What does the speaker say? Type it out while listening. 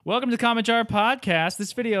Welcome to the Comment Jar Podcast.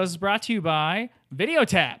 This video is brought to you by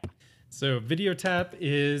VideoTap. So VideoTap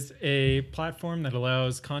is a platform that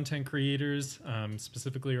allows content creators,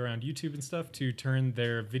 specifically around YouTube and stuff, to turn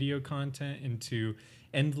their video content into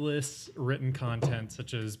endless written content,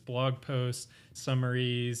 such as blog posts,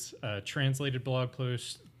 summaries, translated blog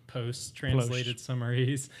posts, translated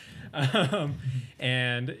summaries,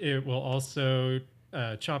 and it will also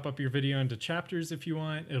chop up your video into chapters if you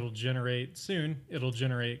want. It'll generate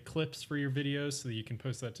clips for your videos so that you can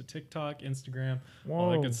post that to TikTok, Instagram, all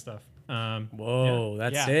that good stuff.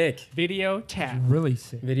 That's sick. VideoTap. Really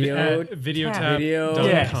sick.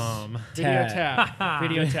 VideoTap.com. VideoTap.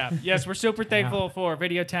 VideoTap. Yes, we're super thankful for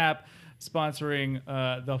VideoTap sponsoring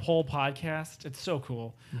the whole podcast. It's so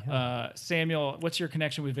cool. Samuel, what's your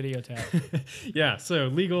connection with VideoTap? Yeah, so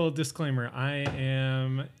legal disclaimer. I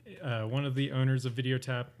am one of the owners of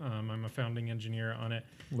VideoTap. I'm a founding engineer on it.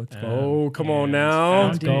 Let's go. Oh, come on now.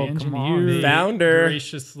 Let's go. Come on. They Founder.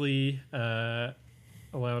 graciously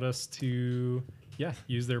allowed us to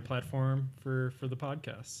use their platform for the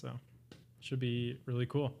podcast. So should be really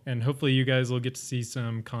cool. And hopefully you guys will get to see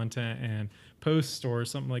some content and posts or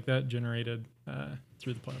something like that generated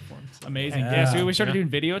through the platform. So. Amazing. Yeah, so we started doing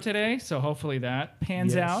video today, so hopefully that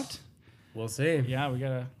pans out. We'll see. Yeah,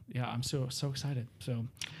 I'm so excited. So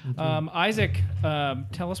Isaac,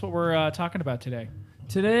 tell us what we're talking about today.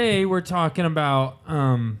 Today we're talking about.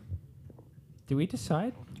 Did we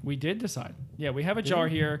decide? We did decide. Yeah, we have a jar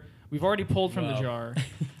here. We've already pulled from the jar.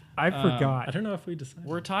 I forgot. I don't know if we decided.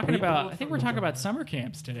 We're talking about. I think we're talking about summer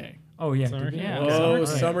camps today. Oh yeah. Summer Yeah. camp? Oh,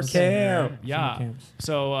 Summer summer camp. Yeah. Summer camps.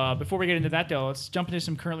 So before we get into that, though, let's jump into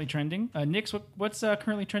some currently trending. Nix, what's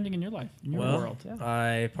currently trending in your life, in your world?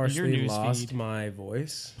 I partially news lost feed. my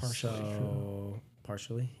voice. Partially.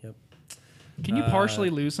 Partially, yep. Can you partially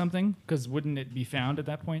lose something? Because wouldn't it be found at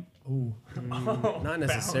that point? Ooh. Not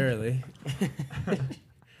necessarily.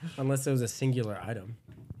 Unless it was a singular item.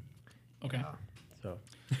 Okay. So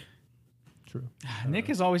True. Nick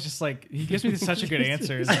is always just like, he gives me such a good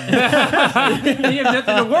answers. You have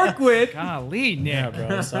nothing to work with. Golly, Nick. yeah,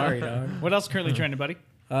 bro. Sorry, dog. What else currently trending, buddy?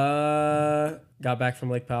 Got back from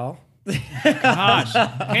Lake Powell. Gosh.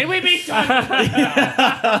 Can we be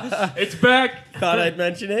done? It's back. Thought I'd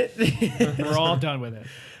mention it. We're all done with it.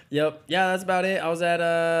 Yep. Yeah, that's about it. I was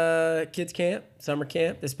at kids camp, summer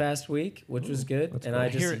camp this past week, which was good. And I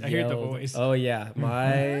just I hear the yelled. voice. Oh yeah,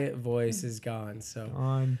 my voice is gone. So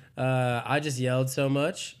I just yelled so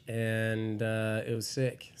much, and it was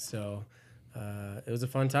sick. So it was a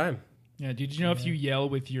fun time. Yeah, did you know if you yell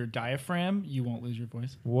with your diaphragm, you won't lose your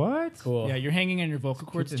voice? What? Cool. Yeah, you're hanging on your vocal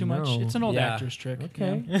cords to too much. know. It's an old Yeah. actor's trick.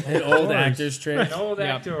 Okay. you know? An old actor's trick. Old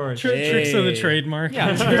actor. Tricks of the trademark.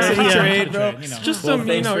 Yeah, Tricks of the trade, bro. You know. Just Well, some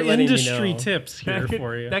thanks for letting me industry know. tips here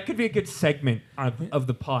for you. That could be a good segment of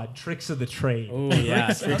the pod. Tricks of the trade. Oh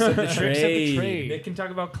yeah, tricks of the Tricks of the trade. trade. They can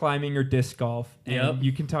talk about climbing or disc golf. And Yep.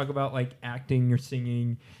 you can talk about like acting or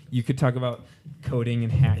singing. You could talk about coding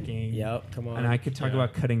and hacking. Yep. Come on. And I could talk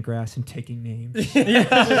about cutting grass and taking names.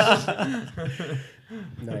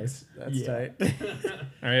 Nice. That's tight.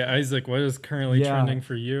 All right, Isaac, what is currently trending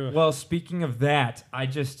for you? Well, speaking of that, I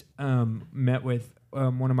just met with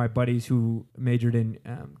one of my buddies who majored in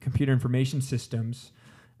computer information systems.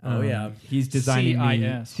 Oh, yeah. He's designing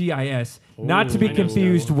CIS. CIS. Not to be I know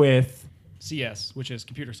confused that with, CS, which is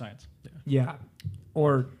computer science.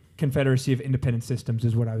 or Confederacy of Independent Systems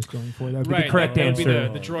is what I was going for. That would be Right, the correct that would be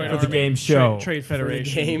answer the Droid for the Army game show. Trade For the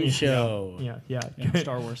Federation. game show. Yeah.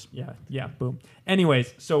 Star Wars. Yeah, boom.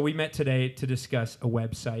 Anyways, so we met today to discuss a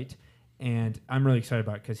website, and I'm really excited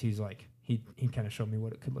about it because he's like, he kind of showed me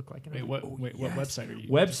what it could look like. And Wait, I'm what? like, What website are you?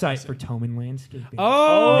 website for Toman Landscaping.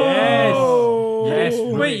 Oh, Yes,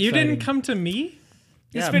 really Wait, you exciting. didn't come to me?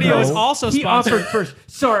 This Yeah, video bro. is also He sponsored. offered first.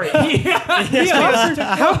 Sorry. He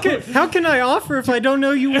How can I offer if I don't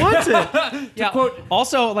know you want it? Yeah. quote-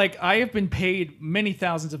 Also, like I have been paid many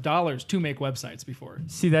thousands of dollars to make websites before.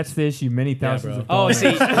 See, that's the issue. Many thousands bro. of Oh, dollars. see,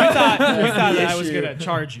 you thought that I was issue. gonna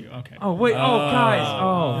charge you. Okay. Oh, wait. Oh,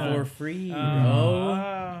 guys. For free,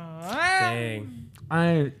 bro. Dang.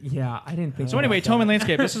 I didn't think So anyway, Toman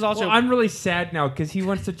Landscape. This is also. Well, I'm really sad now because he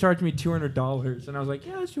wants to charge me $200, and I was like,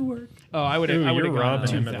 yeah, that should work. oh, I would have. Ooh, I would you're have robbing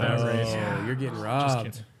gone him at that 2,000. rate. Oh, you're getting Just robbed.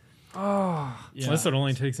 kidding. Oh, Yeah. Unless it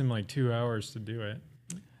only takes him like 2 hours to do it.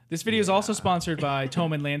 This video is also sponsored by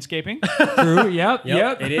Toman Landscaping, true. Yep.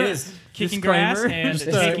 It is. kicking Disclaimer. grass and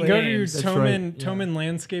Just taking Go to names. That's right.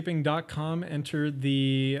 tomanlandscaping.com, enter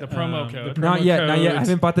the promo code. Not yet. I codes.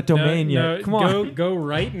 haven't bought the domain yet. Come on. Go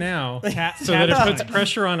right now Tap- so that it tap puts time.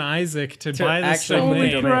 pressure on Isaac to buy this actually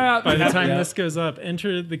domain. Holy crap. By the time Yeah. this goes up,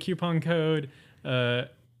 enter the coupon code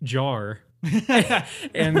JAR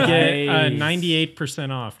and get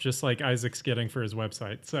 98% off, just like Isaac's getting for his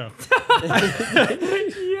website. So,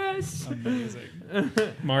 Yes. Amazing.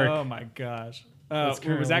 Mark, Oh my gosh. Was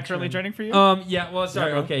currently that currently trending for you? Yeah. Well,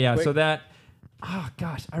 sorry. Yeah, Okay. Yeah. quick. So that. Oh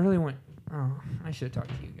gosh, I really want. Oh, I should have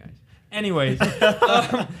talked to you guys. Anyways,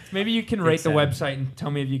 maybe you can rate the website and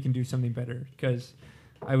tell me if you can do something better, because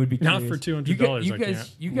I would be curious. not for $200. You I guys,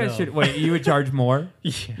 can't. you guys No. should wait. You would charge more.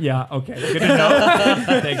 Yeah. Yeah. Okay. Good to know.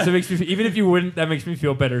 Thanks. That makes me. Even if you wouldn't, that makes me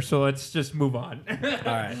feel better. So let's just move on.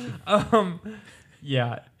 All right.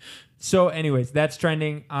 Yeah. So, anyways, that's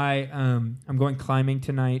trending. I'm going climbing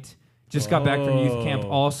tonight. Just got back from youth camp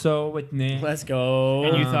also with Nick. Let's go.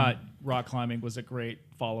 And you thought rock climbing was a great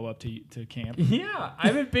follow-up to camp. Yeah, I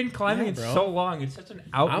haven't been climbing in bro. so long. It's such an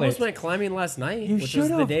I outlet. almost went climbing last night, You which was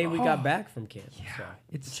the should've. day we Oh. got back from camp. Yeah, So,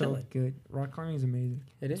 it's so chilling. good. Rock climbing is amazing.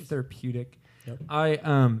 It's It's therapeutic. Yep.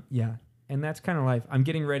 Yeah, and that's kind of life. I'm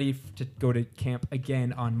getting ready to go to camp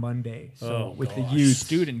again on Monday. So with the youth,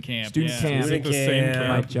 Student camp. Student yeah. camp. Student the same camp. camp.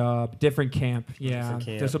 my job, different camp. Yeah, Different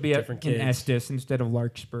camp, this will be different in kids. Estes instead of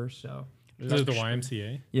Larkspur. So Is it the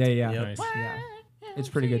YMCA? yeah. Yep. Nice. Yeah. It's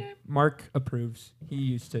pretty good. Mark approves. He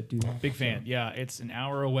used to do that. Big fan. Yeah, it's an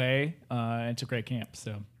hour away. It's a great camp,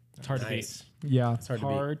 so it's hard Nice. to beat. Yeah. It's hard to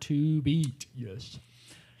beat. Hard to beat. Yes.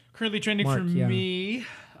 Currently trending Mark, for yeah. me.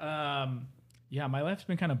 Yeah, my life's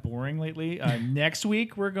been kind of boring lately. Next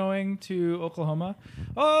week we're going to Oklahoma.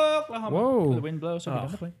 Oklahoma. Whoa. The wind blows, so we Oh,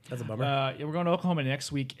 don't play. that's a bummer. Yeah, we're going to Oklahoma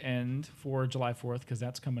next weekend for July 4th because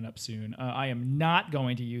that's coming up soon. I am not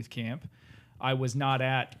going to youth camp. I was not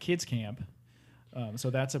at kids camp. So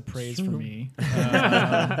that's a praise for me.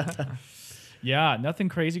 Yeah, nothing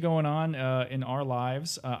crazy going on in our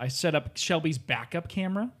lives. I set up Shelby's backup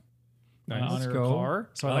camera Nice. on Let's her go. car.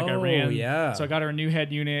 So I Oh, ran. yeah. So I got her a new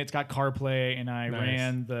head unit. It's got CarPlay, and I Nice.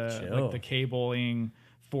 ran Chill. the cabling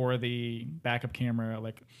for the backup camera,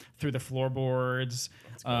 like through the floorboards,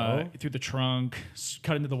 go. through the trunk,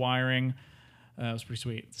 cut into the wiring. It was pretty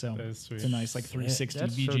sweet. So That is sweet. it's a nice like 360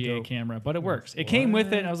 That's so VGA dope. camera, but it works. It came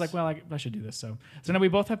with it. And I was like, well, I should do this. So now we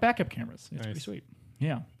both have backup cameras. It's pretty Nice. sweet.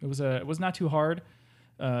 Yeah, it was not too hard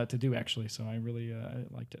to do actually. So I really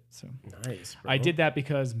liked it. So Nice. Bro. I did that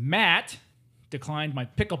because Matt declined my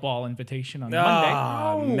pickleball invitation on Monday.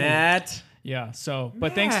 Ah, Matt. Yeah. So,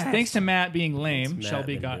 but Matt. thanks to Matt being lame, Matt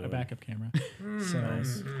Shelby been got a doing? backup camera. So,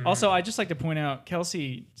 also, I just like to point out,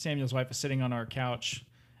 Kelsey, Samuel's wife, is sitting on our couch.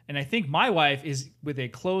 And I think my wife is with a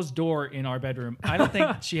closed door in our bedroom. I don't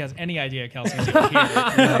think she has any idea Kelsey's even here.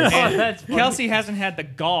 And That's funny. Kelsey hasn't had the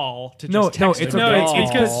gall to No, just text it's her. No, okay. it's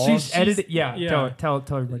It's because because she's she's- edited. Yeah, yeah. Tell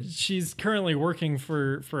everybody. She's currently working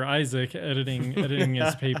for Isaac, editing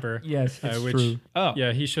his paper. Yes, it's which true. Oh.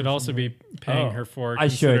 yeah, he should also be paying her for. I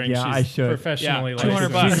should, considering yeah, she's I should. professionally Yeah,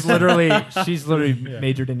 $200 licensed. bucks. She's literally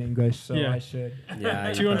majored in English, so Yeah. I should. Yeah,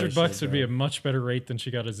 you $200 probably should, would be bro. a much better rate than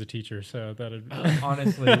she got as a teacher. So that'd.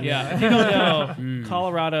 Honestly, Yeah. If you don't know,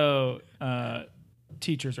 Colorado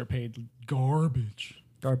teachers are paid garbage.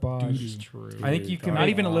 garbage. True. I think you can Not make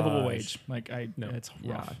even a livable Gosh. wage. Like it's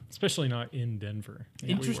Yeah. rough. Especially not in Denver.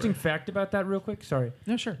 Interesting fact about that, real quick. Sorry.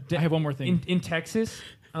 No, sure. I have one more thing. In Texas,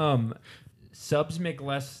 subs make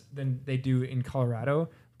less than they do in Colorado,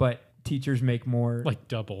 but teachers make more. Like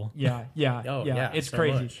double. Yeah. Oh, yeah, it's so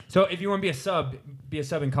crazy. much. So if you want to be a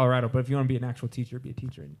sub in Colorado, but if you want to be an actual teacher, be a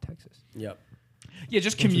teacher in Texas. Yep. Yeah,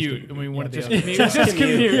 just commute. I mean, one of the just other. commute. Just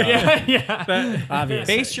commute. Yeah.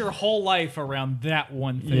 Obviously. Base your whole life around that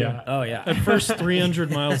one thing. Yeah. Oh yeah. The first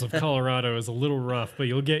 300 miles of Colorado is a little rough, but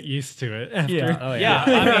you'll get used to it. After. Yeah. Oh Yeah,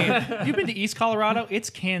 yeah. I mean, you've been to East Colorado. It's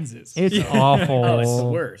Kansas. It's awful. Oh, it's the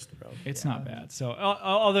worst, bro. It's not bad. So,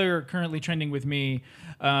 other currently trending with me,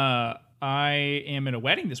 I am in a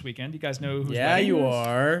wedding this weekend. You guys know who's Yeah, wedding you it is?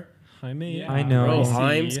 are. Jaime, I know. Bro, Gracie,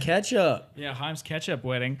 Himes ketchup. Yeah, Haim's ketchup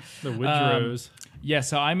wedding. the Woodrows. Yeah,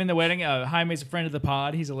 so I'm in the wedding. Jaime's a friend of the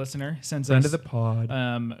pod. He's a listener. Sends Friend us of the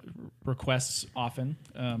pod. requests often.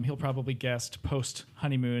 He'll probably guest post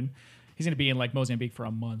honeymoon. He's going to be in like Mozambique for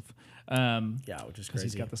a month. Yeah, which is Because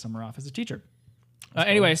he's crazy. got the summer off as a teacher.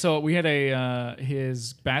 Anyway, so we had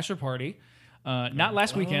his bachelor party. Not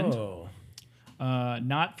last weekend. Oh.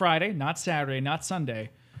 Not Friday. Not Saturday. Not Sunday.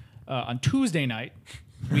 On Tuesday night,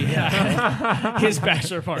 we had his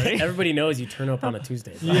bachelor party. Everybody knows you turn up on a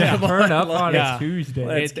Tuesday. Turn up on Yeah. a Tuesday.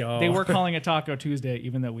 Let's go. They were calling it Taco Tuesday,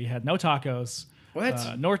 even though we had no tacos.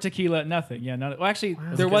 What? Nor tequila, nothing. Yeah, none. Well, actually,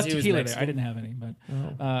 Was there it was 'cause he was tequila there. Mexican? I didn't have any,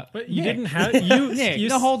 but But you Nick. didn't have you. Nick, you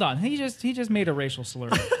no, hold on. He just made a racial slur.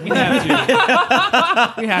 We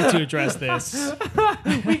have to address this.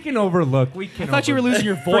 We can overlook. We can. I thought you were losing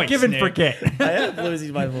your voice. Forgive and Nick. forget. I am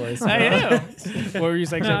losing my voice. I am. What were you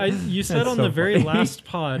saying? No, you said That's on so the very funny. last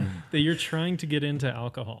pod that you're trying to get into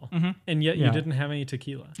alcohol, and yet Yeah. you didn't have any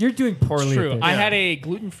tequila. You're doing poorly. True. At this. I had a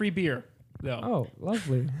gluten-free beer, though. Oh,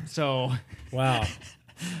 lovely. So, Wow.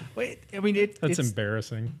 wait. I mean, That's it's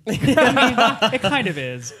embarrassing. it kind of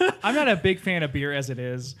is. I'm not a big fan of beer as it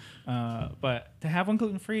is, but to have one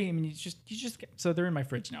gluten-free, I mean, you just get, so they're in my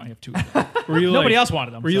fridge now. I have two. Of them. Were you Nobody like, else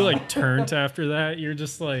wanted them. Were you so. like turned after that? You're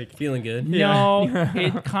just like, Feeling good. No,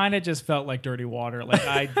 it kind of just felt like dirty water. Like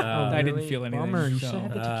I didn't really? feel anything. Bummer. You so.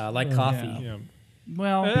 should have Like Yeah. coffee. yeah.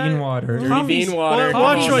 Well, bean water. Dirty Coffee's- bean water. Well,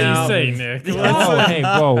 watch what Now. you say, Nick. Oh, hey,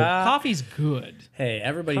 whoa. coffee's good. Hey,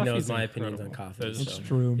 everybody knows Coffee's my opinions on incredible. coffee. It's It's So.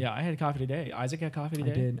 true. Yeah, I had coffee today. Isaac had coffee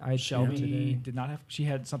today. did. I had Shelby today. did not have. She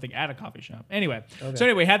had something at a coffee shop. Anyway, Okay. so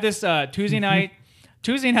anyway, had this Tuesday night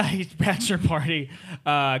bachelor party.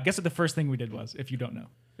 Guess what the first thing we did was? If you don't know,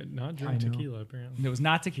 Not I drink know. tequila, apparently. it was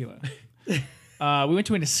not tequila. We went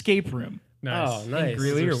to an escape room Nice. Oh, nice.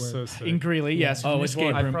 Greeley Those or are where? so sick. in Greeley. Yes, Oh, an which escape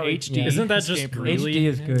one? room. I probably- HD. yeah. Isn't that just escape room. Greeley? HD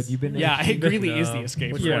is good. You've been. to Yeah, HD? Greeley is No. the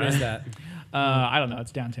escape Which room. one Yeah. is that? I don't know.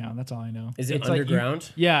 It's downtown. That's all I know. Is it It's like you-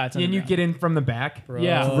 underground? Yeah, it's And you underground. get in from the back. Bro,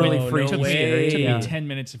 Yeah, It's really free. No Took me, way. took me Yeah. 10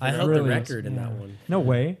 minutes to I figure held out. the Really? record in that Yeah. one. No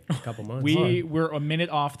way. A couple months. We were a minute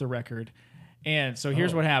off the record. And so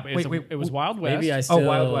here's what happened. Wait, It was Wild West. Maybe I still.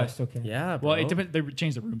 Wild West, okay. Yeah, bro. Well, it depends. They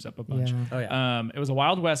changed the rooms up a bunch. Yeah. Oh, yeah. It was a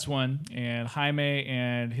Wild West one, and Jaime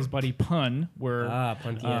and his buddy Pun were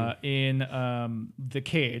Puntien. in the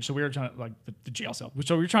cage. So we were trying to, like, the jail cell.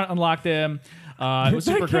 So we were trying to unlock them. It was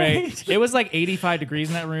super great. It was like 85 degrees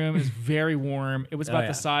in that room. It was very warm. It was about yeah.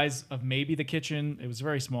 the size of maybe the kitchen. It was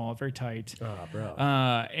very small, very tight. Oh, bro.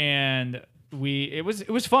 And it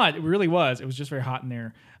was fun. It really was. It was just very hot in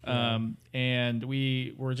there. And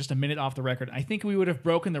we were just a minute off the record. I think we would have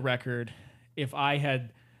broken the record if I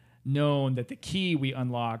had known that the key we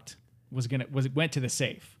unlocked went to the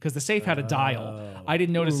safe, because the safe had a dial. I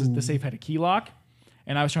didn't notice that the safe had a key lock,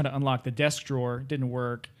 and I was trying to unlock the desk drawer. Didn't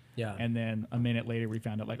work. Yeah. And then a minute later, we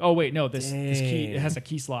found out, like, oh wait, no, this key, it Dang. has a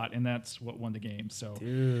key slot, and that's what won the game. So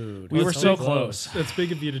Dude. we were that's so close. It's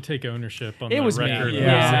big of you to take ownership on It the was me. record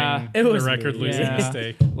Yeah. losing, It was the record me. losing Yeah.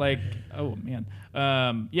 mistake. Like, oh man,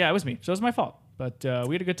 yeah, it was me. So it was my fault. But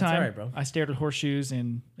we had a good time. all right, bro. I stared at horseshoes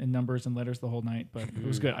and numbers and letters the whole night, but it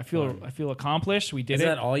was good. I feel accomplished. We did Is it.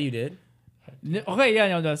 that all you did? Okay, yeah,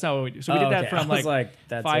 no, that's not what we do. So we did that okay. I from was like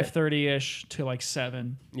that's 5:30 ish to like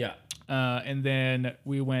 7. Yeah. And then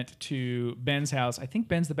we went to Ben's house. I think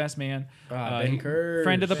Ben's the best man. Ben Kurz.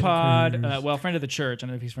 Friend of the Ben pod. Kurz. Well, friend of the church. I don't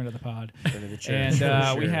know if he's friend of the pod. Friend of the church. And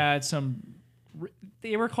For we sure. had some.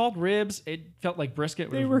 They were called ribs. It felt like brisket.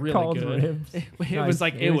 It They was were really called good. ribs. It Nice. was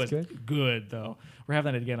like It it was was good though. We're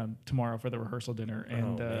having that again on tomorrow for the rehearsal dinner.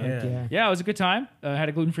 And man. Yeah. yeah, it was a good time. Had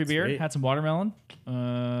a gluten-free beer. Sweet. Had some watermelon.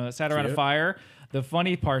 Sat around a Cute. fire. The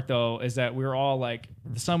funny part though is that we were all like,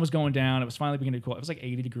 the sun was going down. It was finally beginning to cool. It was like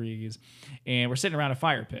 80 degrees, and we're sitting around a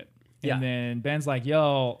fire pit. Yeah. And then Ben's like,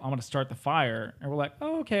 "Yo, I'm gonna start the fire," and we're like,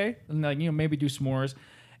 "Oh, okay." And like, maybe do s'mores.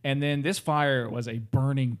 And then this fire was a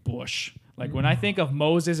burning bush. Like when I think of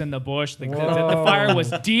Moses in the bush, the fire was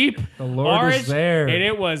deep, The Lord was orange, there. and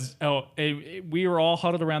it was. We were all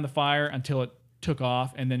huddled around the fire until it took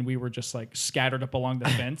off, and then we were just like scattered up along the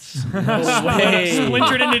fence, way.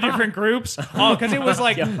 splintered into different groups. Oh, because it was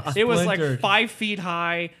like it was like Splintered. 5 feet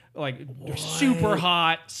high, like super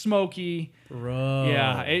hot, smoky. Bro.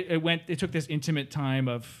 Yeah, it took this intimate time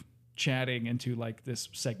of chatting into like this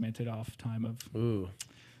segmented off time Ooh.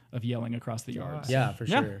 of yelling across the yards. Yeah, for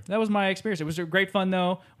Yeah, sure. that was my experience. It was great fun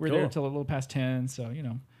though. We were there Cool. until a little past 10, so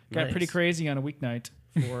got Nice. pretty crazy on a weeknight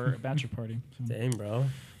for a bachelor party. So. Dang, bro.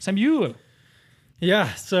 Sam, you.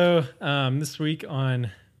 Yeah. So this week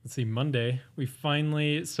on, let's see, Monday, we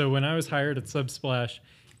finally, so when I was hired at Subsplash,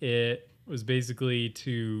 it was basically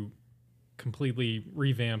to completely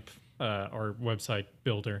revamp our website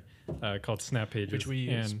builder called Snap Pages. Which we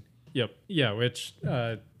use. And, yep. Yeah. Which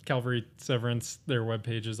Calvary Severance, their web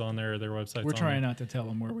page is on there, their website's We're on trying there. not to tell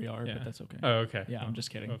them where we are, Yeah. but that's okay. Oh, okay. Yeah, I'm just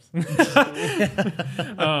kidding. Oops.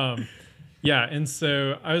 Yeah, and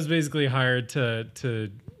so I was basically hired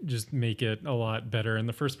to just make it a lot better. And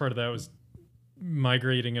the first part of that was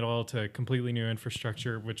migrating it all to completely new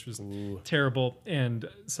infrastructure, which was terrible. And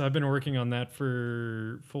so I've been working on that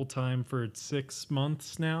for full time for 6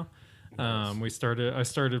 months now. Nice. I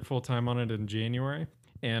started full time on it in January,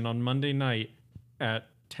 and on Monday night at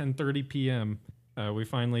 10:30 p.m. We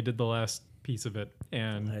finally did the last piece of it,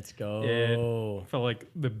 and Let's go. it felt like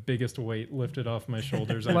the biggest weight lifted off my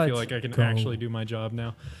shoulders. I feel like I can actually do my job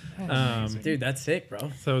now. Dude, that's sick,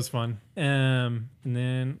 bro. So it was fun. And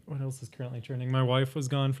then what else is currently trending? My wife was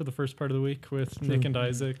gone for the first part of the week with Nick and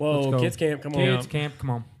Isaac. Whoa, kids camp, come on. Kids camp,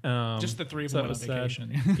 come on. Just the three of so them that on was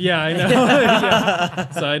sad. vacation. Yeah, I know. Yeah.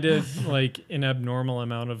 So I did like an abnormal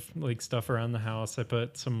amount of like stuff around the house. I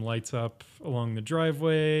put some lights up along the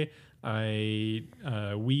driveway. I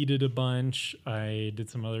weeded a bunch. I did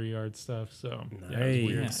some other yard stuff. So yeah, it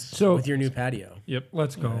was weird. So with your new patio. Yep.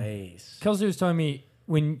 let's go. Nice. Kelsey was telling me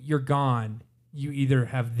when you're gone, you either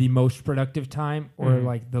have the most productive time or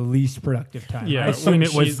like the least productive time. Yeah, I assume when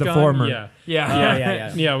it was she's the gone, former. yeah.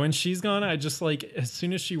 Yeah. Yeah, when she's gone, I just like as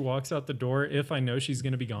soon as she walks out the door, if I know she's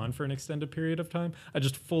going to be gone for an extended period of time, I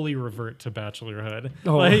just fully revert to bachorhood.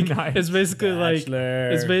 Oh, like nice. it's basically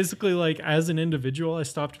Bachelor. like as an individual, I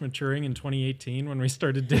stopped maturing in 2018 when we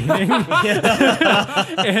started dating.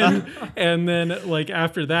 and then like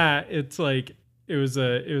after that, it's like it was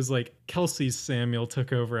like Kelsey's Samuel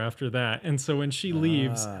took over after that, and so when she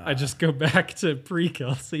leaves, I just go back to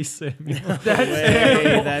pre-Kelsey Samuel.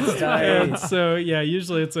 That's tight. And so yeah,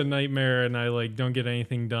 usually it's a nightmare, and I like don't get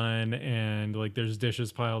anything done, and like there's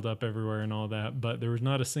dishes piled up everywhere and all that. But there was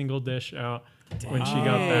not a single dish out when she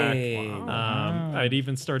got back. I'd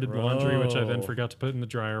even started laundry, which I then Bro. forgot to put in the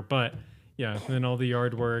dryer, but. Yeah, and then all the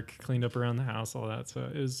yard work, cleaned up around the house, all that. So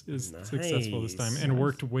it was successful this time, and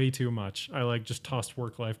worked way too much. I like just tossed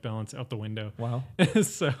work-life balance out the window. Wow.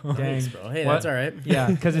 So Thanks, bro. Hey, What? that's all right. Yeah,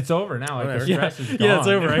 because it's over now. Like the Whatever. stress is gone. yeah, it's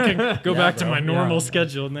over. I can go back to bro. my normal Yeah.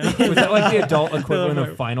 schedule now. Was that like the adult equivalent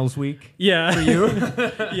of finals week Yeah, for you?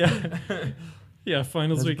 yeah, yeah.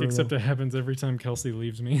 Finals That's week, brutal. except it happens every time Kelsey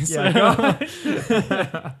leaves me. So.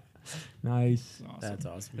 Yeah. Nice. Awesome. That's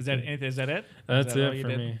awesome. Is that it? Is that all That's it you for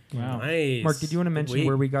did? me. Wow. Nice. Mark, did you want to mention Wait.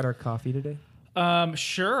 where we got our coffee today?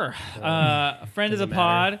 Sure. A friend of the doesn't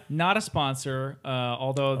pod, not a sponsor.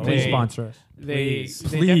 Although Please they sponsor us. Please.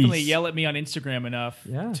 they Please. definitely yell at me on Instagram enough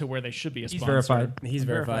Yeah. to where they should be a He's sponsor. verified. He's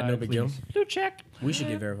verified. No big deal. please. Blue check. We should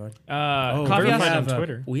get verified. Coffee verified House- on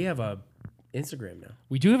Twitter. We have a Instagram now.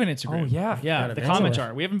 We do have an Instagram. Oh, yeah. yeah. Got The it. comment Excellent.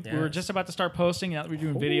 chart. We haven't. We were Yes. just about to start posting. Now that we're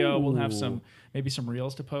doing video, we'll have Ooh. maybe some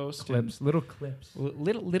reels to post. Clips, little clips. and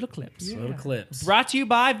little clips. Little clips. Brought to you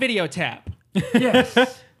by VideoTap. Yes.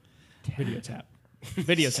 VideoTap.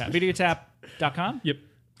 VideoTap. VideoTap.com. Yep.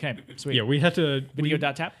 Okay. Sweet. Yeah, we had to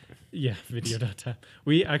Video.tap. Yeah, video.tap.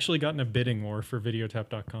 We actually got in a bidding war for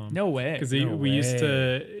videotap.com. No way. Because No we used way.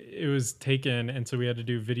 to, it was taken, and so we had to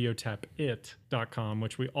do videotapit.com,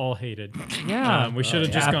 which we all hated. Yeah. We should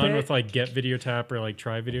have just Tap gone it. with like get videotap or like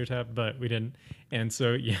try videotap, but we didn't. And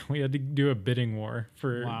so, yeah, we had to do a bidding war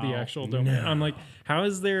for Wow. the actual domain. No. I'm like, how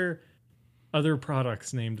is there other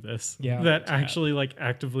products named this Yeah. that actually like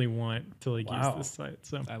actively want to like Wow. use this site?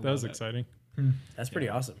 So that love was it. exciting. That's pretty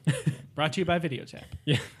awesome. Brought to you by VideoTap.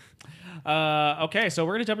 Yeah. Okay, so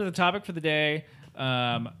we're gonna jump to the topic for the day.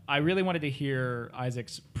 I really wanted to hear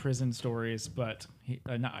Isaac's prison stories, but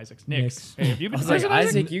not Isaac's, Nick's. Nick's. Hey, have you I been was to like, prison,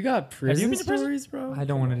 Isaac, you got prison been to prison? stories, bro? I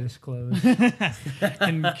don't want to disclose.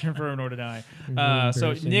 Can confirm nor deny. So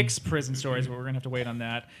Embarrassing. Nick's prison stories, but we're gonna have to wait on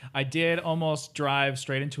that. I did almost drive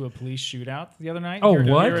straight into a police shootout the other night. Oh,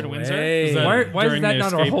 here, what? Here in Windsor. Way. Is that Why is during that the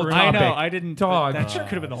not our escape whole room? topic? I know. I didn't. Dog. That could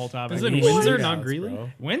have been the whole topic. Is it These Windsor, shootouts, not Greeley? bro.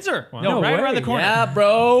 Windsor? Wow. No, No right way. around the corner. Yeah,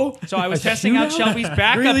 bro. So I was A testing out shootout? Shelby's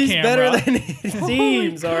backup Greeley's camera. better than it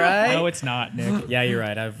seems, all right? No, it's not, Nick. Yeah, you're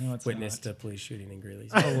right. I've No, it's witnessed a police shooting in Greeley.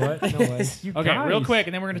 Oh, what? No way. You Okay, real guys. quick,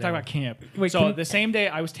 and then we're going to talk about camp. Wait, so can- the same day,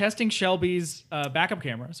 I was testing Shelby's backup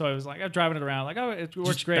camera. So I was like, I'm driving it around, like, oh, it works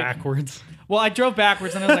Just great. backwards. Well, I drove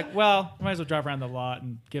backwards, and I was like, well, I might as well drive around the lot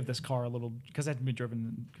and give this car a little, because I hadn't been driven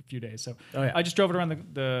in a few days. So Oh, yeah. I just drove it around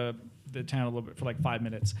the town a little bit for like 5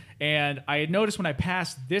 minutes. And I had noticed when I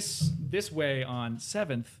passed this way on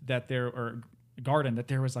 7th that Garden, that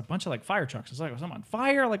there was a bunch of like fire trucks. I was like, was I'm on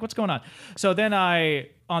fire? Like, what's going on? So then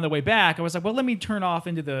on the way back, I was like, well, let me turn off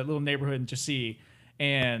into the little neighborhood and just see.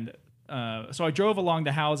 And so I drove along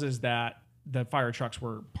the houses that the fire trucks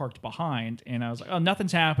were parked behind, and I was like, oh,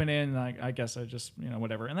 nothing's happening. I guess I just,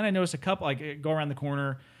 whatever. And then I noticed a couple, like, go around the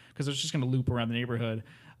corner because I was just going to loop around the neighborhood.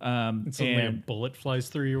 And suddenly a bullet flies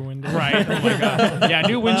through your window. Right. Oh my god. Yeah,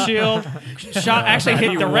 new windshield. Shot actually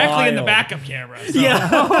hit directly in the wild. backup camera. So. Yeah.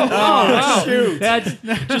 Oh, wow. Shoot. That's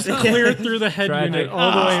Just clear through the head Tragic. unit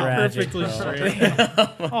all the way Tragic, perfectly bro.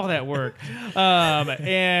 straight. All that work.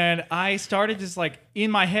 And I started just like in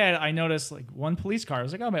my head, I noticed like one police car. I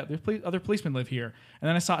was like, oh man, there's other policemen live here. And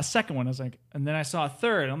then I saw a second one. I was like, and then I saw a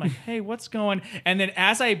third. I'm like, hey, what's going? And then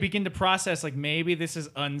as I begin to process, like maybe this is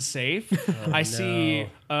unsafe, I see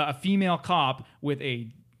a female cop with a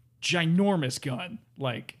ginormous gun,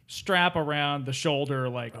 like strap around the shoulder,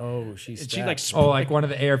 like she's she like like one of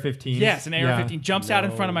the AR-15s. Yes, an AR-15 jumps out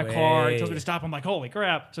in front of my car, way. tells me to stop. I'm like, holy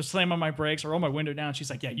crap! So slam on my brakes, I roll my window down. She's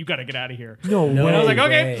like, yeah, you got to get out of here. No And I was like,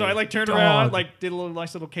 okay. way. So I like turned around, like did a little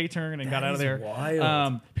nice little K-turn and got out of there.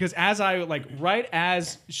 Wild. Because as I like right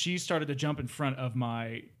as she started to jump in front of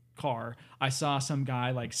my car, I saw some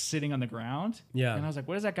guy like sitting on the ground. Yeah. And I was like,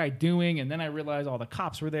 what is that guy doing? And then I realized all the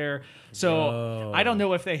cops were there. So I don't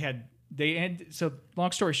know if they had. So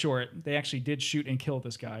long story short, they actually did shoot and kill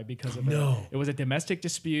this guy because of it was a domestic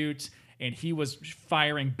dispute, and he was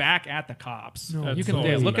firing back at the cops. No. You can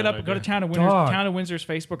always look a it bad up. Go to idea. Town of Windsor's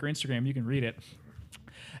Facebook or Instagram. You can read it.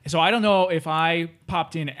 So I don't know if I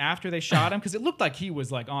popped in after they shot him because it looked like he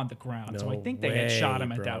was like on the ground. So I think they had shot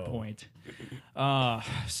him at that point.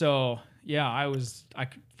 So yeah, I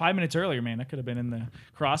 5 minutes earlier, man. I could have been in the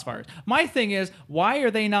crossfires. My thing is, why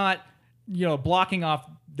are they not, blocking off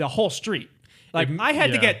the whole street? Like I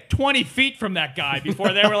had to get 20 feet from that guy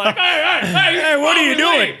before they were like, hey, what are you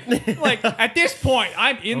doing? Like at this point,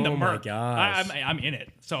 I'm in the Oh my murk. gosh. I'm in it.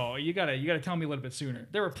 So you gotta tell me a little bit sooner.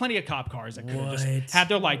 There were plenty of cop cars that could have just What? had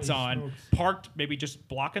their lights on, parked, maybe just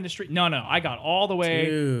blocking the street. No, I got all the way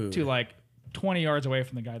Dude. to like 20 yards away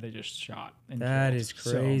from the guy they just shot. And That killed. is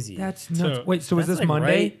So crazy. That's nuts. So- Wait, so was That's this like Monday?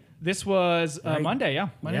 right- this was Monday, yeah.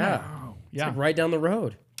 Monday Yeah. night. It's Yeah. like right down the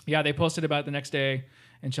road. Yeah, they posted about it the next day.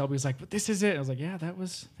 And Shelby was like, "But this is it." I was like, "Yeah, that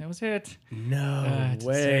was it." No It's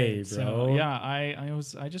way, insane. bro. So, yeah,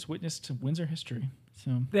 I just witnessed Windsor history.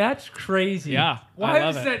 So That's crazy. Yeah, Why I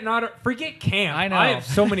love is it. that not? Forget camp. I know. I have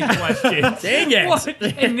so many questions. Dang it. What?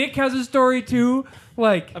 And Nick has a story too.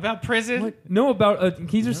 Like, about prison. what? No, about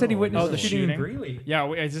Keezer said he witnessed Oh, the a shooting in shooting? Greeley. Yeah,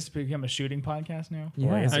 has this become a shooting podcast now? Yeah.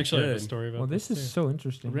 Boy, is I actually have a good. story about Well, this is so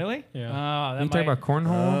interesting. Really? Yeah. That You talk about cornhole.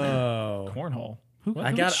 Oh. cornhole. Who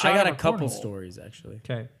I who got shot a over couple cornhole? stories actually.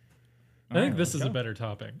 Okay. I think this is a better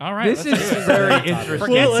topic. All right. This let's is do it. very interesting.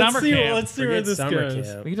 Forget Well, summer camp. Let's see where Forget this summer goes.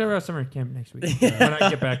 camp. We can talk about summer camp next week when I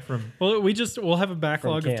get back from. Well, we'll have a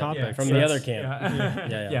backlog of camp. topics. From So the that's- other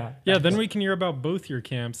camp. Yeah. Yeah, then we can hear about both your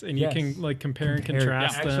camps, and Yes. you can like compare and Compare.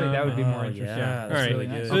 contrast Yeah, actually, them. that would be more Oh, interesting. yeah, All that's right, really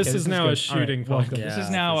nice. good. so this Okay, is now a good. shooting All right, welcome. podcast. This Yeah, is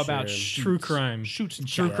now for about sure. shoots. True crime. Shoots and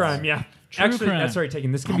True shots. crime. Yeah. True Actually, crime. that's already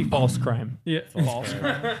taken. This can be false crime. Yeah, False.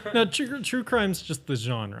 no, true crime's just the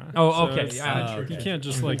genre. Oh, So okay. it's- Yeah, okay. You can't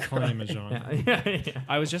just like claim a genre. Yeah.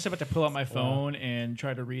 I was just about to pull out my phone and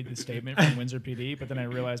try to read the statement from Windsor PD, but then I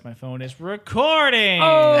realized my phone is recording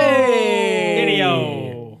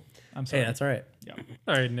video. I'm sorry. Hey, that's all right. Yeah.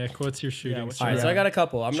 All right, Nick, what's your shooting? what's All right, Yeah. so I got a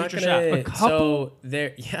couple. I'm Shoot not your gonna. shot. A couple? So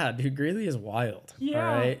there, yeah, dude, Greeley is wild. Yeah.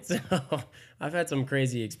 All right. So I've had some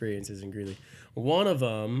crazy experiences in Greeley. One of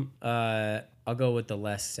them, I'll go with the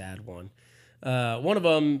less sad one. One of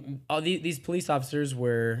them, these police officers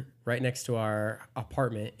were right next to our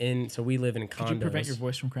apartment, so we live in condos. Could you prevent your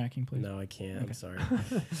voice from cracking, please? No, I can't. I'm sorry.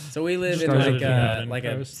 So we live Just in edit it out like in like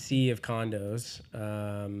a post. sea of condos,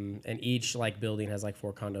 and each like building has like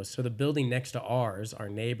 4 condos. So the building next to ours, our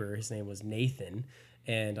neighbor, his name was Nathan,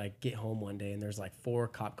 and I get home one day and there's like 4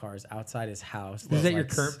 cop cars outside his house. Is that your like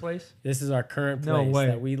current place? This is our current No place way.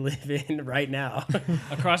 that we live in right now.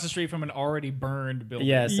 Across the street from an already burned building.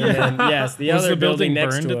 Yes, and then, yes, the Was other the building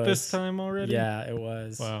next burned to at us. this time already? Yeah, it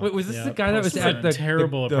was. Wow. Wait, was this Yeah. the guy that was This is at a the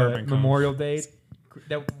terrible the apartment complex. Memorial Day?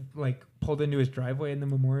 That like pulled into his driveway in the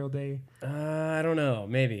Memorial Day. I don't know.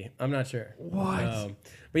 Maybe. I'm not sure. What?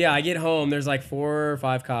 But yeah, I get home. There's like 4 or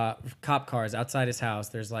 5 cop cars outside his house.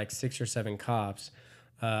 There's like 6 or 7 cops.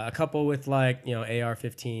 A couple with like,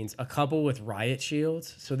 AR-15s. A couple with riot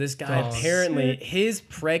shields. So this guy apparently, his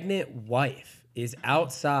pregnant wife is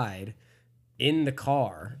outside in the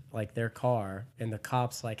car, like their car. And the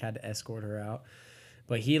cops like had to escort her out.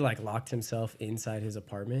 But he like locked himself inside his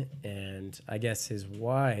apartment. And I guess his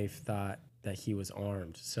wife thought that he was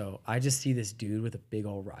armed. So I just see this dude with a big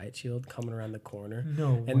old riot shield coming around the corner.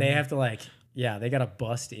 No And they have to like, they got to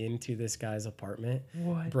bust into this guy's apartment.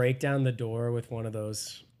 What? Break down the door with one of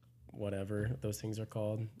those, whatever those things are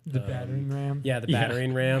called. The battering ram. Yeah, the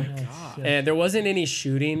battering ram. God. And there wasn't any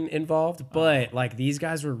shooting involved, but like these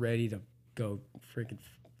guys were ready to go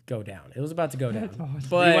down. It was about to go down. awesome. You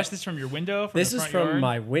But watch this from your window? From this the is front from yard?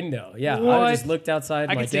 my window. Yeah, What? I just looked outside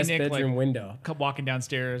I my can see guest Nick, bedroom like, window. walking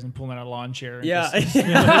downstairs and pulling out a lawn chair. and Yeah. just,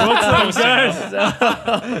 What's up,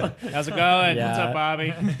 guys? how's it going? What's Yeah. up,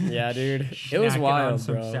 Bobby? Yeah, dude. It was Snacking on wild,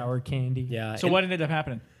 some bro. sour candy. Yeah. So what ended up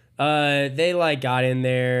happening? They like got in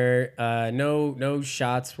there. No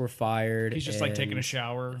shots were fired. He's just like taking a and-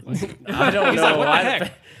 shower. Like, I don't He's know. like, what the I-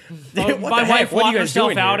 heck? What my the wife heck? What are locked you guys herself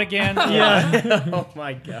doing out here? again. Yeah. Oh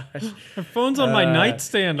my gosh. My phone's on my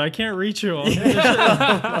nightstand. I can't reach you all.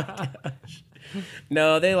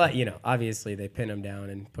 No, they obviously they pin him down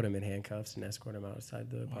and put him in handcuffs and escort him outside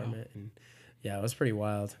the apartment. And yeah, it was pretty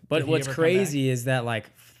wild. But what's crazy is that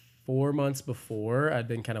like 4 months before, I'd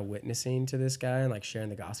been kind of witnessing to this guy and like sharing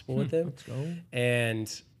the gospel with him. Let's go.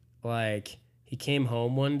 And like he came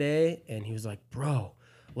home one day and he was like, bro,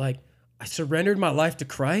 like I surrendered my life to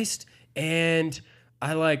Christ, and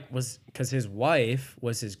I was because his wife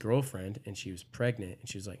was his girlfriend and she was pregnant, and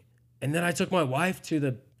she was like, and then I took my wife to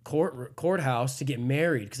the courthouse to get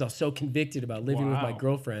married because I was so convicted about living with my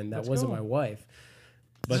girlfriend that wasn't my wife.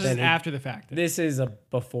 But this then is after the fact. This is a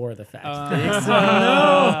before the fact.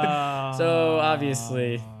 So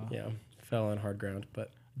obviously, fell on hard ground.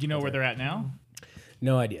 But do you know where they're at now?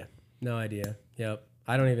 No idea. Yep.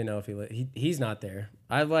 I don't even know if he's not there.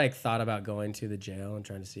 I've like thought about going to the jail and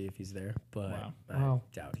trying to see if he's there, but I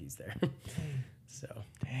doubt he's there. So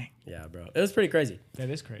dang. Yeah, bro. It was pretty crazy.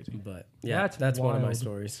 That is crazy. But yeah, that's one of my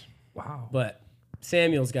stories. Wow. But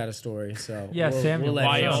Samuel's got a story, so Samuel. We'll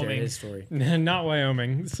let him share his story. Not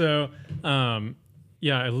Wyoming. So,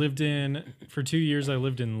 I lived for 2 years. I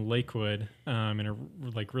lived in Lakewood, in a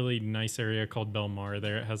like really nice area called Belmar.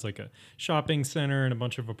 There, it has like a shopping center and a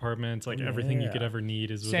bunch of apartments. Like everything you could ever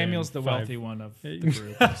need is. Samuel's the wealthy one of the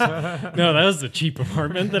group. No, that was the cheap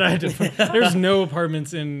apartment that I had to. There's no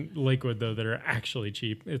apartments in Lakewood though that are actually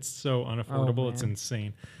cheap. It's so unaffordable. It's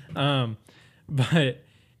insane. But.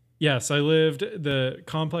 Yes, I the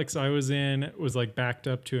complex I was in was like backed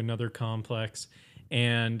up to another complex,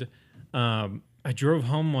 and I drove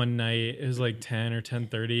home one night. It was like 10 or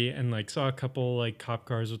 10:30, and like saw a couple like cop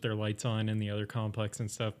cars with their lights on in the other complex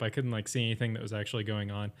and stuff, but I couldn't like see anything that was actually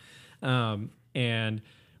going on. And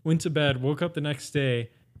went to bed, woke up the next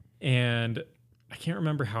day, and I can't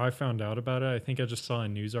remember how I found out about it. I think I just saw a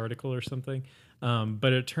news article or something.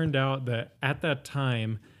 But it turned out that at that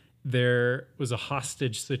time, there was a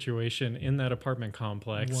hostage situation in that apartment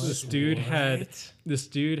complex. What? This dude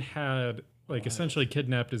had like essentially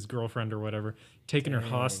kidnapped his girlfriend or whatever, taken her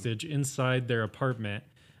hostage inside their apartment,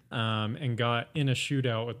 and got in a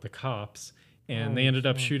shootout with the cops. And they ended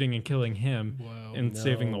up shooting and killing him and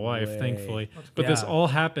saving the wife, thankfully. But this all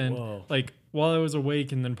happened like while I was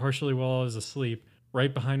awake and then partially while I was asleep.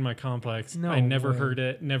 Right behind my complex. I never heard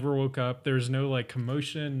it, never woke up. There's no like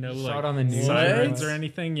commotion, no like on the news. sirens or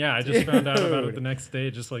anything. Yeah, I just found out about it the next day,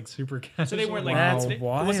 just like super casual. So they weren't like it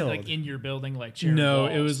wasn't like in your building, like no,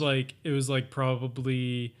 walls. it was like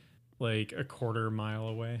probably like a quarter mile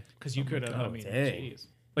away. Because you could have. I mean, jeez.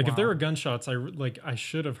 Like if there were gunshots, I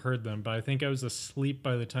should have heard them, but I think I was asleep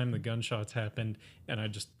by the time the gunshots happened, and I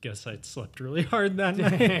just guess I slept really hard that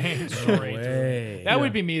night. That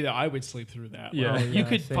would be me though. I would sleep through that. Yeah, you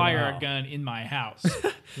could fire a gun in my house.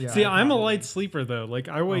 See, I'm a light sleeper though. Like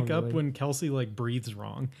I wake up when Kelsey like breathes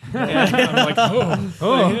wrong. And I'm like,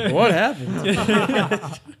 oh, what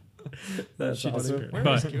happened? That's awesome.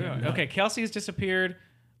 Okay, Kelsey has disappeared.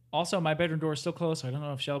 Also, my bedroom door is still closed. So I don't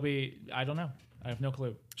know if Shelby. I don't know. I have no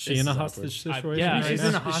clue. She in a hostage situation? Yeah, she's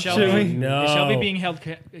in a hostage. No. Is Shelby being held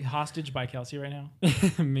hostage by Kelsey right now?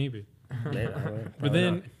 Maybe. But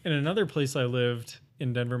then in another place I lived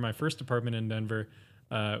in Denver, my first apartment in Denver,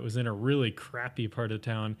 was in a really crappy part of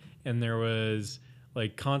town, and there was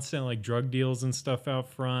like constant like drug deals and stuff out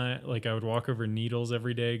front. Like I would walk over needles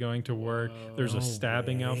every day going to work. There's a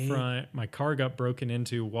stabbing out front. My car got broken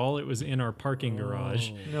into while it was in our parking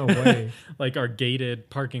garage. No way. Like our gated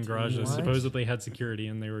parking garage that supposedly had security,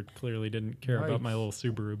 and they were clearly didn't care about my little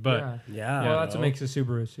Subaru. But well, that's what makes a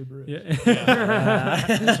Subaru a Subaru.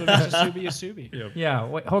 That's what makes a Subi a Subi. Yep. Yeah.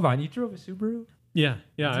 Wait, hold on. You drove a Subaru? Yeah.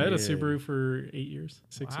 I had a Subaru for 8 years,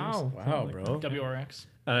 6 years. Wow, bro. WRX.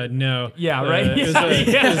 No. Yeah, right. It was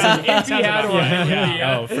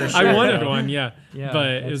Oh, for sure. I wanted one, but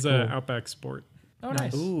it was cool. an Outback Sport. Oh,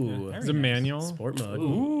 nice. Ooh. It was a manual. Sport mode.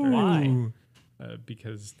 Ooh. Why?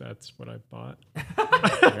 Because that's what I bought.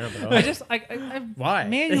 Why?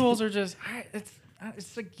 Manuals are just.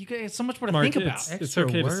 It's like you get so much more to think about. It's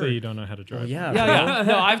okay to say you don't know how to drive. Yeah.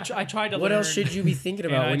 No, I tried to. What else should you be thinking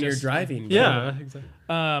about when you're driving? Bro? Yeah, exactly.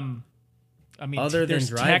 I mean, Other than there's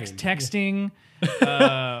driving. texting,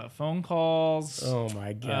 phone calls. Oh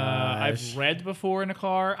my god! I've read before in a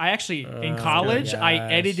car. I actually in college I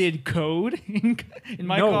edited code in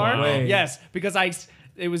my car. Way. Yes, because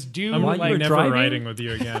it was due. I'm like never driving? riding with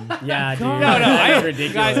you again. Yeah, dude. No,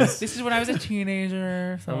 ridiculous. guys, this is when I was a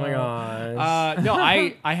teenager. So. Oh my gosh. No,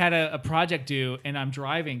 I had a project due, and I'm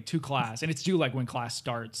driving to class, and it's due like when class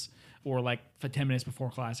starts, or like for 10 minutes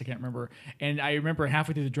before class. I can't remember. And I remember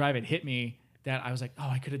halfway through the drive, it hit me that I was like, oh,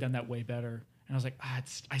 I could have done that way better. I was like,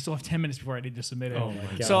 I still have 10 minutes before I need to submit it. Oh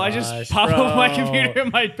my So I just gosh, pop up my bro. computer in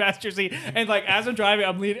my passenger seat, and like as I'm driving,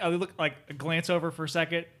 I look like glance over for a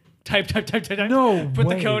second, type, No put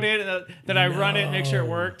way. the code in, and then I run it, make sure it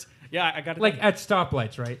worked. Yeah, I got it. Like done. at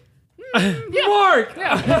stoplights, right? yeah. Mark.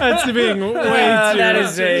 That's being way too. That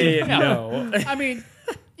is a Yeah. no. I mean,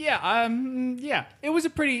 yeah. It was a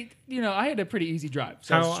pretty, I had a pretty easy drive.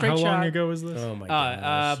 So How straight shot. long ago was this? Oh my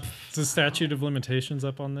gosh. Is the statute of limitations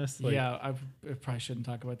up on this? Like, Yeah, I probably shouldn't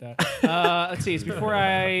talk about that. Let's see. It's before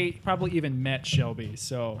I probably even met Shelby.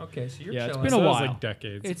 So Okay, so you're yeah, it's chilling. been so a that was while. like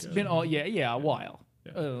decades. It's ago. been a while,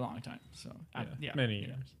 Yeah. a long time. So many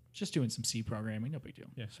years. Just doing some C programming, no big deal.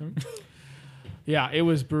 Yeah. Yeah, it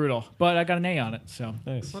was brutal, but I got an A on it. So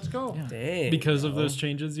Nice. Let's go. Yeah. Dang. Because of those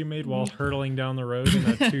changes you made while hurtling down the road in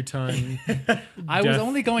that 2-ton. I was death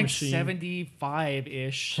only going machine.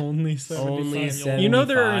 75-ish. Only 75. Only You know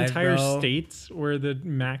there are 75, entire bro. states where the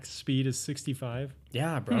max speed is 65.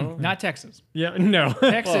 Yeah, bro. Not Texas. Yeah, no.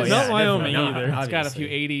 Texas, Oh, yeah, not Wyoming definitely not. either. It's got a few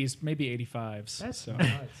Obviously. 80s, maybe 85s. That's so.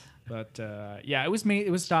 nuts. But yeah, it was me.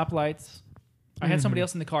 It was stoplights. I had somebody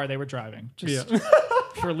else in the car. They were driving just Yeah.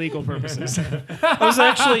 for legal purposes. I was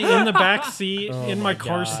actually in the back seat, Oh in my my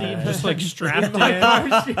car seat, gosh. just like strapped in.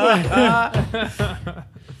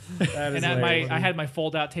 And I had my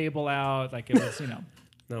fold-out table out. Like it was,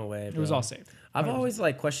 No way, it was bro. all safe. I've always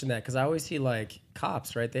like questioned that because I always see like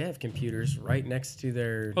cops, right? They have computers right next to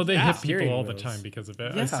their Oh, they Yeah. hit people steering all the wheels. time because of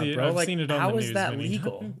it. Yeah, bro. I've like, seen it on how the is news. that many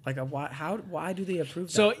legal? times. Like, why do they approve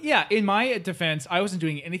that? So yeah, in my defense, I wasn't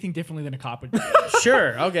doing anything differently than a cop would do.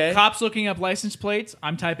 sure, okay. Cops looking up license plates.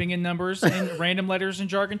 I'm typing in numbers and random letters and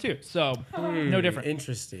jargon too. So no different.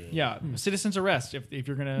 Interesting. Yeah, citizen's arrest. If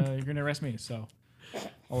you're gonna arrest me, so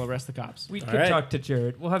I'll arrest the cops. We All could right. talk to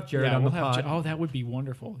Jared. We'll have Jared Yeah, on we'll the have. pod. Oh, that would be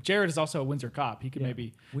wonderful. Jared is also a Windsor cop. He could Yeah.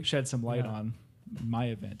 maybe shed some light on my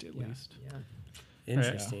event at least. Yeah.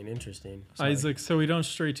 Interesting. Isaac, so we don't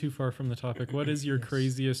stray too far from the topic. What is your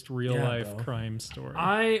craziest real Yeah, life bro. crime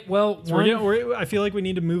story? Well, So I feel like we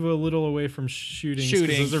need to move a little away from shootings. 'Cause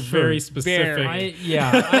Shootings, those are very sure. specific. Very. I have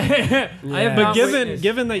Yeah. not But witnessed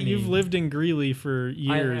given that any. you've lived in Greeley for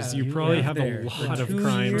years, have. you You probably lived have there a for lot of 2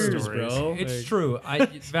 crime years, stories. bro. It's Like, true.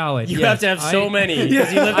 It's valid. You Yes, have to have so I- many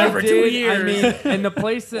because you lived there I for 2 did. years. I mean, and the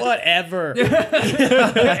place that Whatever.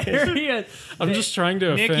 area, I'm just trying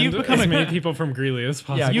to Nick, offend you've become as a- many people from Greeley as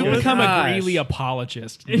possible. Yeah, You Gosh. become a Gosh. Greeley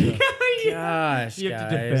apologist. Gosh, you have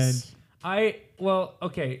to guys. defend.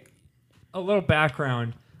 Okay, a little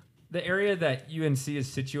background. The area that UNC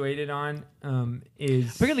is situated on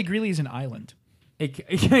is Apparently, Greeley is an island.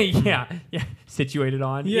 yeah, situated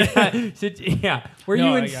on. Yeah. Where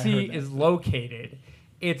No, I UNC heard that. is located,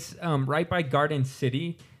 it's right by Garden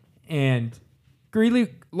City, and Greeley.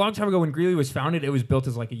 Long time ago, when Greeley was founded, it was built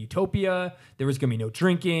as like a utopia. There was gonna be no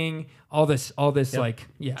drinking. All this, like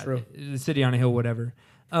True. the city on a hill, whatever.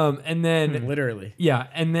 And then Literally.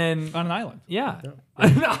 and then On an island. it's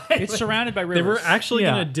It's surrounded by rivers. They were actually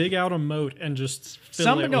Yeah. going to dig out a moat and just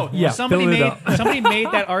fill it with Somebody fill it made up. somebody made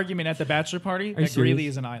that argument at the bachelor party you that Greeley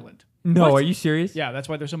serious? is an island. no. What? Are you serious? Yeah, that's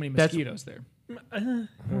why there's so many That's- mosquitoes there.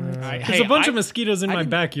 There's a bunch of mosquitoes in my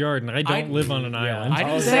backyard, and I don't live on an island. I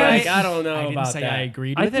didn't was say like, I don't know I didn't about say that. I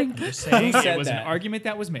agreed I with think- it. I'm just saying Who it said was an that? argument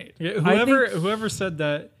that was made. Yeah, I whoever said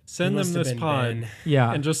that, send them must have this been pod Ben.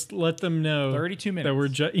 Yeah. and just let them know 32 that we're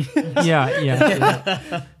minutes.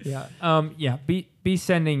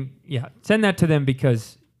 Send that to them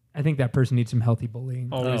because I think that person needs some healthy bullying.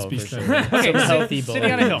 always Oh, be for sending. sure. Okay, Some healthy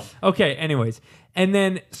City on a hill. Okay, anyways. And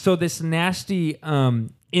then so this nasty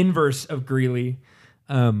inverse of Greeley,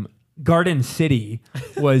 Garden City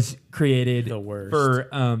was created The worst.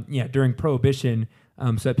 for during Prohibition,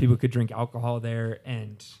 so that people could drink alcohol there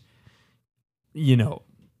and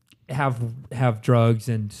have drugs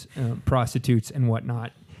and prostitutes and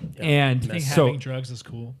whatnot. And I think so having drugs is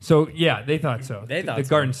cool. So yeah, they thought so. They thought the so.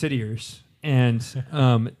 Garden Cityers, and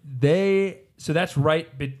so that's right.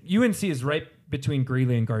 But UNC is right between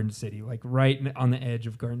Greeley and Garden City, like right on the edge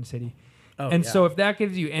of Garden City. Oh, And yeah. so if that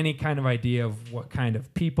gives you any kind of idea of what kind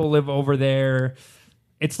of people live over there,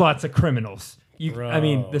 it's lots of criminals. I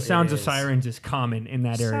mean, Bro, the sounds it of is. sirens is common in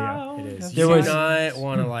that area. It is. There You was- do not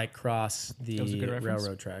want to like cross the was a good reference.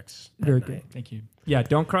 railroad tracks. at Very night, good. Thank you. Yeah,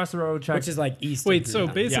 don't cross the railroad tracks. Which is like east. Wait, of so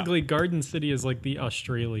Greeley. basically, Garden City is like the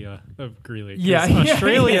Australia of Greeley. 'Cause Yeah, yeah,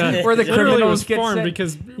 Australia yeah. Where the literally criminals was get formed sent.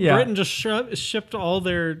 because Yeah. Britain just shipped all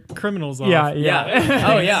their criminals off. yeah.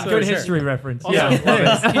 Oh, yeah, Good for sure. history reference. Also,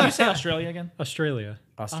 Yeah. Can you say Australia again? Australia.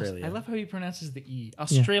 Australia. I love how he pronounces the E.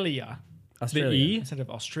 Australia Australia. The E? instead of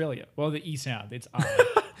Australia. Well, the E sound. It's I.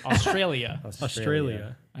 Australia.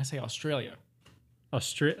 Australia. I say Australia.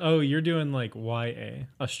 Oh, you're doing like YA.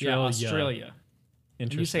 Australia. Yeah, Australia.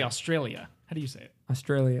 You say Australia. How do you say it?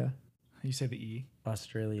 Australia. You say the E.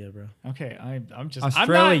 Australia, bro. Okay, I'm just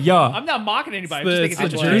Australia. I'm not mocking anybody. I'm just It's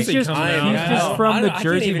thinking the it's Jersey He's coming just- out. he's just from the I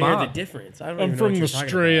Jersey can't even hear mob. the difference. I don't I'm even know from what you're talking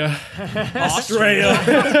Australia. about.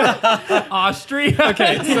 Austria.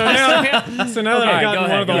 Okay, so now that Okay, I've go gotten one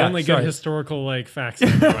ahead, of the yeah, only sorry. good historical like facts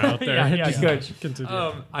out there. Yeah, Just good. Continue.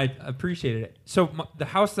 I appreciated it. So the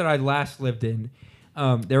house that I last lived in,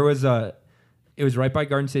 it was right by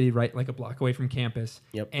Garden City, right like a block away from campus.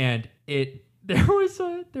 Yep. And there was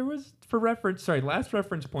for reference. Sorry, last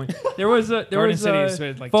reference point. There was a Garden City is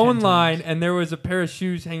like 10 phone times. line, and there was a pair of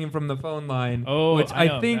shoes hanging from the phone line. Oh, which I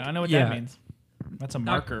know, think I know what yeah, that means. That's a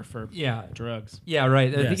marker for Yeah. drugs. Yeah,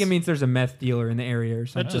 right. I think Yes. it means there's a meth dealer in the area or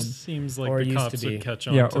something. That just seems like Or the used to cops be. would catch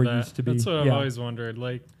on Yeah, to or that. used to be. That's what I've Yeah. always wondered.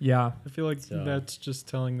 Like, yeah, I feel like So- that's just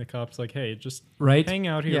telling the cops, like, hey, just right. hang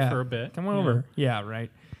out here Yeah. for a bit. Come over. Yeah,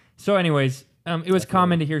 right. So, anyways, it was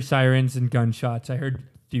common to hear sirens and gunshots. I heard a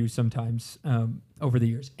few sometimes over the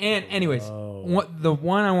years. And, anyways, Whoa. the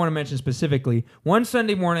one I want to mention specifically, one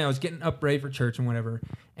Sunday morning, I was getting up ready for church and whatever,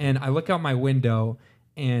 and I look out my window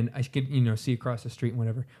and I could, see across the street and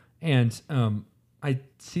whatever, and I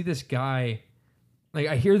see this guy. Like,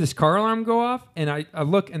 I hear this car alarm go off, and I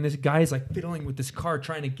look, and this guy is like fiddling with this car,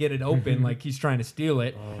 trying to get it open, like he's trying to steal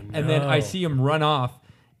it. And then I see him run off,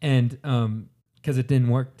 and because it didn't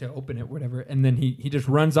work to open it, whatever. And then he just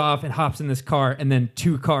runs off and hops in this car, and then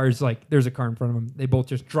two cars, like there's a car in front of him. They both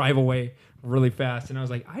just drive away really fast, and I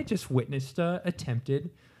was like, I just witnessed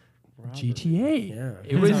attempted GTA. Yeah.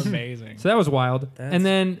 It was That's amazing. So that was wild. And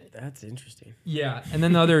then That's interesting. yeah, and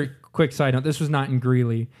then the other quick side note. This was not in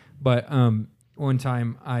Greeley, but one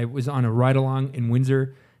time I was on a ride along in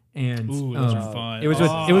Windsor, and Ooh, those are fun. it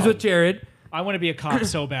was with Jared. I want to be a cop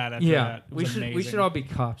so bad after Yeah, that. It we was should amazing. all be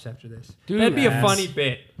cops after this. Dude, That'd be a yes. funny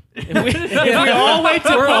bit. if we all went to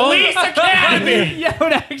police academy. Yeah, it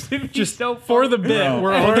would actually be Just so for the funny. bit,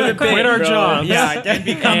 we're all going to quit our jobs Yeah. and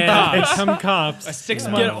become and cops. become cops. A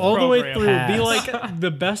 6-month Get all the way program. through. Be like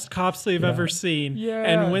the best cops they've ever seen. Yeah.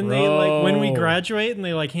 And when when we Bro. graduate and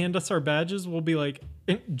they like hand us our badges, we'll be like,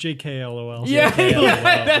 JK LOL. Yeah, JK, yeah,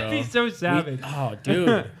 that'd bro. be so savage. Oh,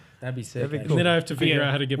 dude. That'd be sick. That'd be actually. cool. And then I have to figure Yeah.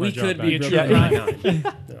 out how to get my We job could back. be Yeah. broken.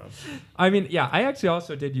 No. I mean, yeah, I actually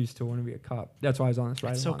also did used to want to be a cop. That's why I was on this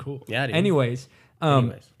ride. That's so along. cool. Yeah, dude. Anyways,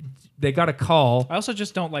 Anyways. they got a call. I also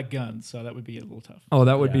just don't like guns, so that would be a little tough. Oh,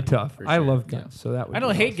 that would be Yeah, tough. for I sure. love guns, so that would. I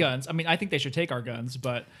don't be hate awesome. guns. I mean, I think they should take our guns,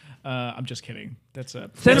 but I'm just kidding. That's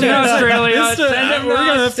a Send them to Australia. Send them We're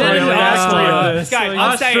gonna have to relax like this. Guys, Like,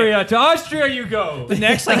 I'm saying- Austria. To Austria you go. the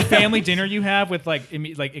next like family dinner you have with like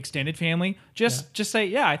extended family. Just say,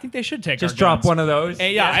 yeah, I think they should take. Just our drop guns. one of those.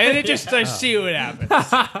 And yeah, and then just see what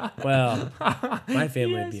happens. Well, my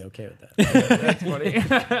family would be okay with that. That's funny.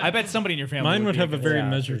 I bet somebody in your family. Mine would be have a okay. very Yeah,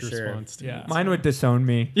 measured for sure. response to Yeah. Mine would disown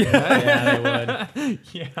me. Yeah, they would.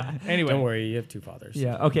 Yeah. Anyway, Don't worry, you have two fathers.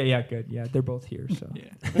 Yeah. Okay. Yeah. Good. Yeah. They're both here. So.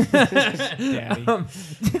 Yeah. Daddy.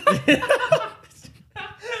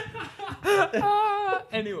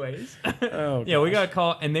 Anyways. Oh, Yeah, we got a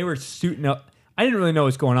call, and they were suiting up. I didn't really know what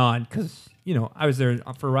was going on because I was there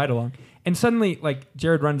for a ride along, and suddenly like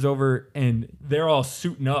Jared runs over, and they're all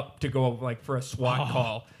suiting up to go like for a SWAT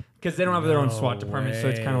call because they don't have their own No SWAT department, so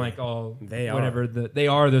it's kind of way. like all They are. whatever they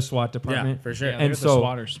are the SWAT department. Yeah, for sure. Yeah. And They're the so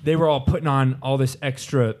SWATers. they were all putting on all this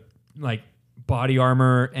extra like body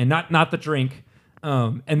armor and not the drink,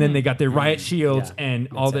 and then they got their riot shields Yeah, and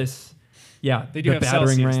all sense. this. Yeah, They do the have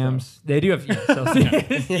battering Celsius, though. rams. They do have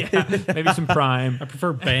Celsius. Yeah, maybe some Prime. I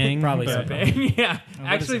prefer Bang. Probably but so. Bang. Yeah, What is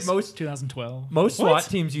actually, this, most 2012. SWAT What?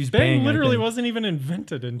 teams use Bang Bang. I literally think. wasn't even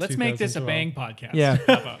invented in Let's make this a 2012. Bang podcast. Yeah.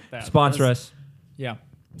 How about that? Sponsor us. Yeah.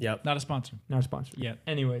 Yep. Not a sponsor. Not a sponsor. Yet.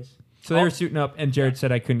 Anyways, so they were suiting up, and Jared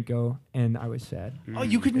said I couldn't go, and I was sad. Oh,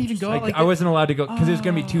 you couldn't even go. Like, I wasn't allowed to go because it was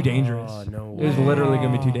going to be too dangerous. Oh, no It was way. literally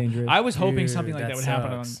going to be too dangerous. I was hoping Dude, something like that that would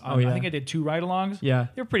happen on. sucks. Oh, yeah. I think I did 2 ride-alongs. Yeah.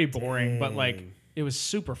 They were pretty boring, but like Dang. it was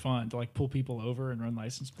super fun to like pull people over and run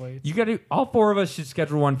license plates. You got to. All 4 of us should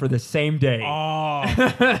schedule one for the same day. Oh,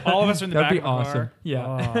 all of us are in the That'd back be of the awesome. car.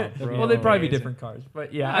 Yeah. Oh, well, they'd probably be amazing. different cars,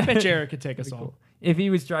 but yeah. I bet Jared could take us That'd be all. cool. If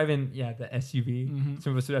he was driving, the SUV,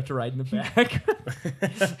 some of us would have to ride in the back.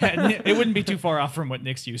 It wouldn't be too far off from what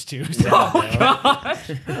Nick's used to. So.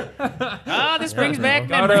 This brings back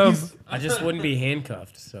Got memories. him. I just wouldn't be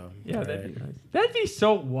handcuffed. So Yeah, that'd be nice. That'd be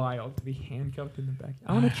so wild to be handcuffed in the back.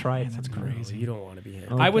 I want to try it. That's sometime. crazy. You don't want to be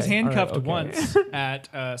handcuffed. I was Okay, all right, handcuffed okay. once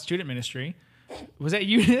at student ministry. Was that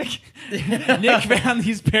you, Nick? Nick found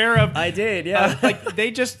these pair of. I did, yeah. Like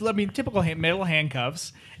they just, I mean, typical metal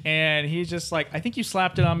handcuffs, and he's just like, I think you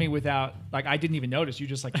slapped it on me without, like, I didn't even notice. You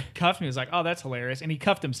just like cuffed me. It was like, oh, that's hilarious, and he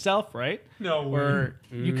cuffed himself, right? No way. Or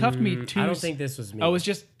you cuffed me two. I don't think this was me. Oh, it was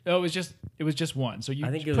just one. So you.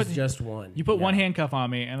 I think it was just one. You put one handcuff on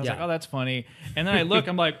me, and I was like, oh, that's funny. And then I look,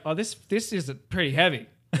 I'm like, oh, this is pretty heavy.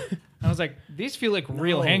 I was like, these feel like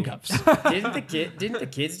real handcuffs. Didn't the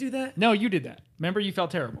kids do that? No, you did that. Remember, you felt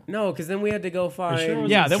terrible. No, because then we had to go find.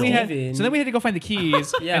 Yeah, then we had to go find the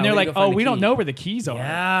keys. Yeah, and they're we like, had to go oh, find the we don't key. know where the keys are.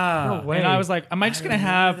 Yeah. No way. And I was like, am I just gonna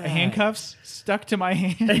have handcuffs stuck to my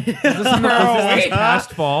hand? Is this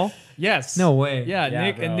past fall? Yes. No way. Yeah,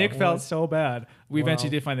 Yeah, Nick bro. felt so bad. We eventually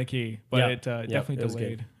did find the key, but Yeah. it Yep, definitely it was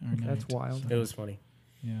delayed. our night. That's wild. It was funny.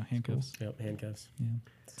 Yeah, handcuffs. Yep, handcuffs.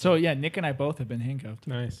 So yeah, Nick and I both have been handcuffed.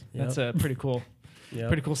 Nice. That's a pretty cool, Yep.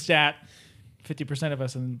 pretty cool stat. 50% of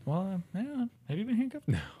us, and well, yeah, have you been handcuffed?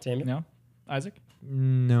 No. Samuel? No. Isaac?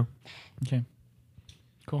 No. Okay.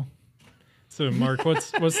 Cool. So Mark,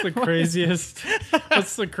 what's the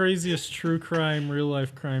craziest true crime, real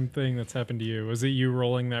life crime thing that's happened to you? Was it you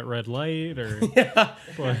rolling that red light or what?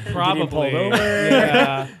 Probably. pulled over?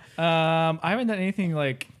 Yeah. I haven't done anything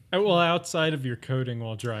like. Well, outside of your coding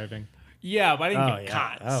while driving. Yeah, but I didn't Oh, get yeah.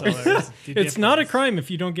 caught. Oh. So it's the It's not a difference. crime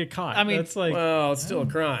if you don't get caught. I mean, that's like Well, it's still a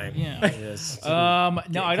crime. Yeah. Yes. No, I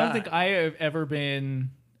don't caught. think I have ever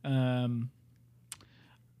been.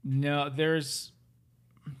 No,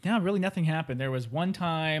 really nothing happened. There was one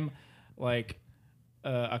time, like,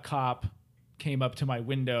 a cop came up to my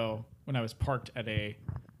window when I was parked at a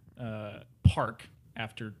park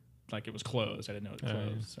after, like, it was closed. I didn't know it was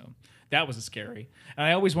closed, so that was scary. And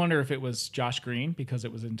I always wonder if it was Josh Green because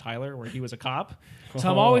it was in Tyler where he was a cop. So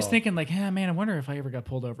I'm always thinking, like, yeah, man, I wonder if I ever got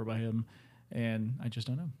pulled over by him, and I just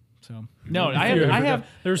don't know. So no, I have.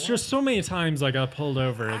 There's just so many times I got pulled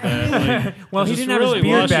over that. Like, Well, I he just didn't have really his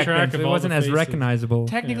beard lost back track then, so of it all wasn't the as faces. recognizable.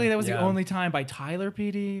 Technically, that was the Yeah. only time by Tyler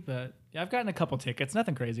PD, but yeah, I've gotten a couple tickets.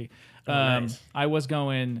 Nothing crazy. Nice. I was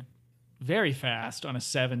going very fast on a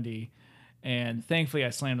 70, and thankfully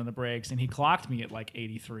I slammed on the brakes, and he clocked me at like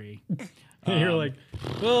 83. And you're like,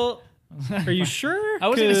 well, are you sure? I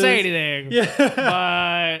wasn't gonna say 'Cause- anything,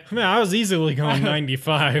 Yeah. but Man, I was easily going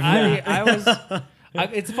 95. I was.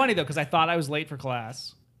 It's funny though because I thought I was late for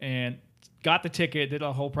class and got the ticket, did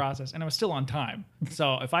a whole process, and I was still on time.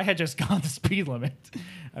 So if I had just gone the speed limit,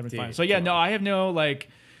 I'd been fine. So yeah, no, I have no like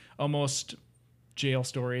almost jail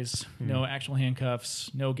stories, no actual handcuffs,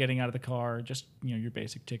 no getting out of the car, just your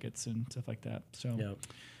basic tickets and stuff like that. So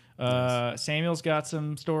Yep. Samuel's got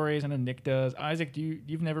some stories, and then Nick does. Isaac,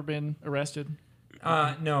 you've never been arrested?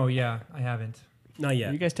 No, yeah, I haven't. Not Are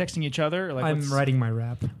yet. you guys texting each other? Or like I'm what's- writing my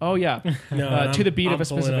rap. Oh yeah, No, to the beat I'm of a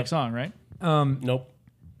pulling specific up. song, right? Nope.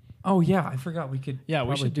 Oh yeah, I forgot we could. Yeah, we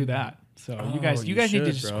probably should do that. So you Oh, guys you need to should,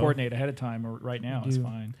 just bro. coordinate ahead of time or right now. It's do.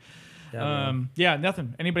 fine. Yeah, Yeah,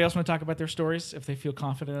 nothing. Anybody else want to talk about their stories if they feel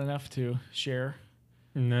confident enough to share?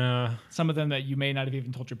 Nah. Some of them that you may not have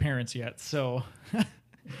even told your parents yet. So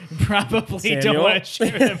probably don't Samuel? want to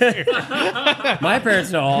share them here. My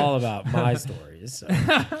parents know all about my stories. So.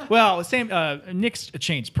 Well, Nick's a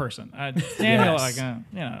changed person. Samuel,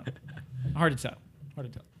 Yes. hard to tell.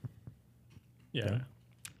 Hard to tell. Yeah.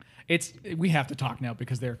 We have to talk now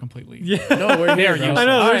because they're completely. No, we're here, bro. I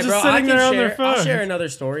know, All they're right, just bro, sitting I can there on share, their phones. I'll share another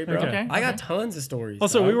story, bro. Okay. I got tons of stories.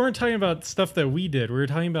 Also, dog. we weren't talking about stuff that we did. We were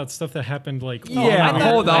talking about stuff that happened like Yeah, I thought-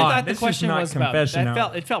 hold I on. thought the This is question not was about confession that.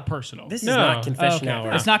 hour. It felt personal. This is No. not confession Okay.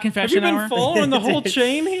 hour. It's not Have you confession been hour. following the whole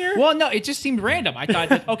chain here? Well, no, it just seemed random. I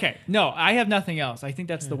thought, okay, no, I have nothing else. I think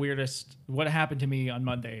that's the weirdest. What happened to me on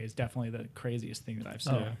Monday is definitely the craziest thing that I've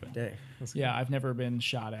seen happen. Dang. Yeah, I've never been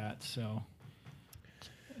shot at, so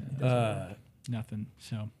nothing.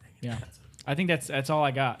 So yeah, I think that's all I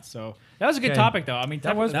got. So that was a good Okay. topic, though. I mean,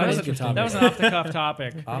 That was That was a pretty good interesting. that was an off the cuff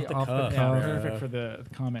topic. Off the Off the cuff. Yeah, cuff. perfect for the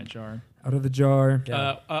comment jar. Out of the jar.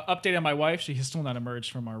 Yeah. Update on my wife: she has still not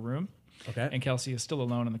emerged from our room, Okay. and Kelsey is still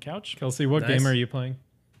alone on the couch. Kelsey, what Nice. game are you playing?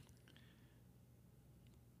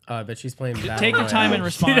 I bet she's playing. Battle Take your time in Royale.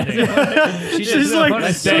 responding. She's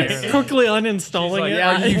like say. quickly uninstalling it.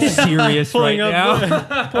 Are you serious right pulling now?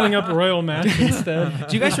 up pulling up Royal Match instead.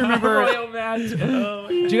 Do you guys remember? Royal match. Do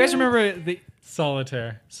you guys remember the?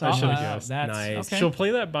 Solitaire. I should have guessed. That's Nice. okay. She'll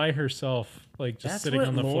play that by herself, like just That's sitting what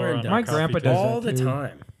on the floor. Lauren On does. her My coffee grandpa table. does all that the too.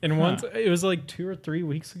 time. And once it was like 2 or 3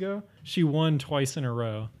 weeks ago, she won twice in a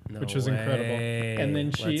row, which was incredible. way. And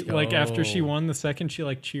then she Let's like after she go. won the second, she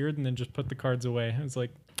like cheered and then just put the cards away. I was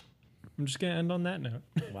like, I'm just gonna end on that note.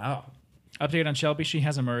 Wow. Update on Shelby. She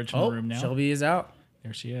has emerged from Oh, the room now. Shelby is out.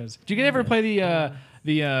 There she is. Did you guys ever play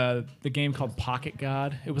the game called Pocket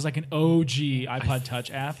God? It was like an OG iPod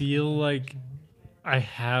Touch app. Feel like I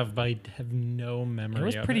have, but I have no memory. It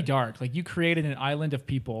was of pretty dark. Like you created an island of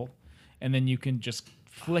people, and then you can just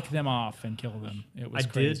flick them off and kill them. It was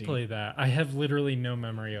crazy. did play that. I have literally no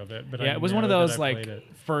memory of it, but Yeah, I it was one of know that those I like played it.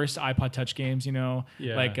 first iPod Touch games, you know,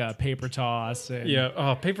 Yeah. like Paper Toss. And Yeah.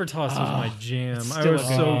 Oh, Paper Toss was my jam. I still was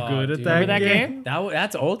a so game. good at Dude. that Remember that game?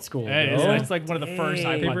 That's old school. It is. bro. It's like one of the first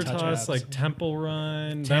Dang. iPod Paper Touch Toss, apps. like Temple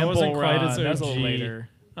Run. that Temple wasn't quite Run. as That was a OG. little later.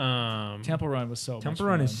 Um, Temple Run was so Temple much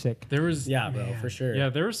Run fun. is sick. there was Yeah, bro, for sure. Yeah,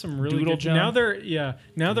 there were some really Doodle good. Jump.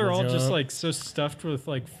 Now they're all just Jump. like so stuffed with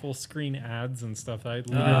like full screen ads and stuff. I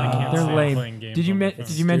literally Ah. can't They're stand lame. playing games. Did you on my did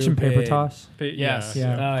phone. you mention Paper Stupid. Toss? Yes. Yeah.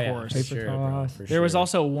 Oh, Of yeah, course. for Paper sure, bro, Toss. for There was sure.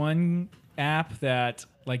 also one app that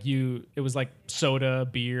like it was like soda,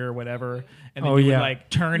 beer, whatever, and then Oh, you would yeah. like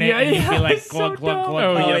turn it Yeah, and you'd be yeah, like it's so glug glug dumb. glug.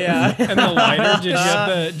 Oh, glug. yeah. And the lighter. Did you have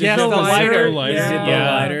the? Did Yes, you have the lighter. lighter? Yeah.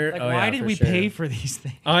 Yeah. Lighter. Like, Oh, why yeah, did for we sure. pay for these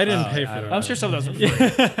things? Oh, I didn't Oh, pay yeah, I for don't that. I'm sure some of those were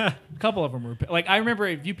free. A couple of them were like I remember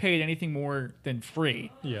if you paid anything more than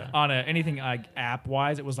free Yeah. on anything like app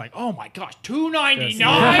wise, it was like oh my gosh, $2.99.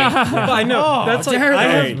 But I know Oh, that's like terrible.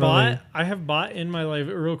 I have bought in my life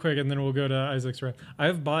real quick, and then we'll go to Isaac's rant. I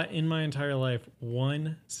have bought in my entire life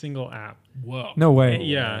one single app. Whoa. No way.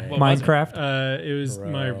 Yeah, What was it? Minecraft. it was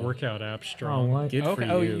my Bro. workout app. Oh Strong. what? Good for Okay.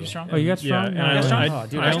 you. Oh, you strong? Oh, you got Yeah, strong. and That's strong. Oh,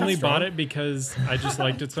 dude, I that's only strong. bought it because I just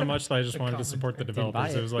liked it so much that I just wanted to support the buy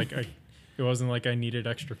developers. It it. was like it wasn't like I needed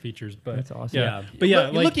extra features, but That's awesome. Yeah, Yeah. but yeah,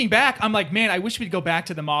 like Looking back, I'm like, man, I wish we'd go back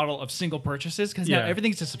to the model of single purchases because now Yeah.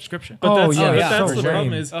 everything's a subscription. But Oh, that's, yeah, but yeah, that's for the sure.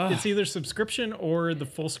 problem is Ugh. it's either subscription or the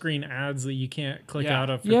full screen ads that you can't click Yeah. out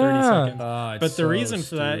of for Yeah. 30 seconds. Oh, it's But the so reason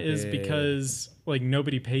for that is stupid. because like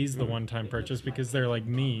nobody pays the one-time purchase because they're like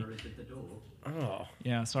me. Oh,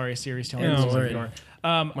 Yeah, sorry, Siri's telling No us to close the worries. door.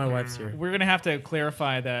 my wife's here. We're gonna have to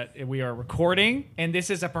clarify that we are recording, and this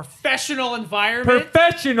is a professional environment,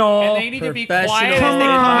 Professional. and they need to be Professional quiet as Come they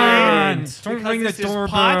on. can Don't because ring this the is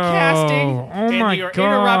doorbell. podcasting, Oh and my we are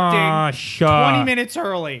gosh. interrupting 20 minutes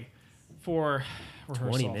early for rehearsal.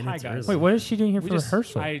 20 Hi minutes guys. early. Wait, what is she doing here We for just,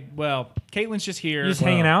 rehearsal? Caitlin's just here. You just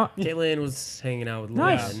hanging out? Caitlin was hanging out with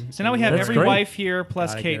Nice. Logan. So now we have That's every great. wife here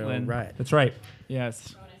plus Gotta get it Caitlin. Right. That's right.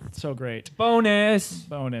 Yes, so great. Bonus.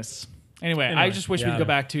 Bonus. Anyway, I Anyway, just wish yeah. we'd go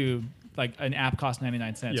back to like an app cost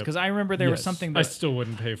 99 cents Yep. because I remember there was Yes. something I that still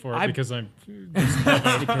wouldn't pay for it I- because I'm just have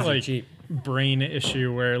a, Because they're like cheap. brain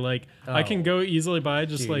issue where like I Oh. can go easily buy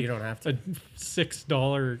just Dude, like you don't have to. a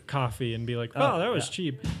 $6 coffee and be like, oh, that was yeah.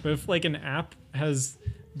 cheap. But if like an app has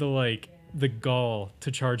the gall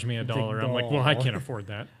to charge me $1, I'm like, well, I gall. can't afford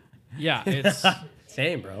that. yeah, it's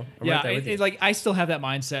Same, bro. I'm yeah, right there with you. like I still have that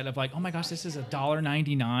mindset of like, oh my gosh, this is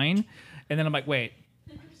 $1.99, and then I'm like, wait,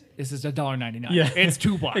 this is $1.99. Yeah. It's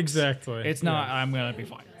 $2. Exactly. It's not. Yeah. I'm gonna be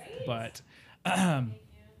fine. But, guys,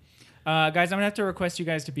 I'm gonna have to request you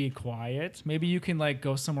guys to be quiet. Maybe you can like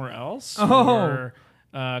go somewhere else. Oh. Or,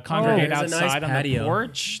 congregate There's a nice outside on the patio.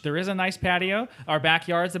 porch. There is a nice patio. Our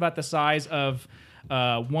backyard's about the size of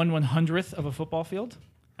 1/100th of a football field.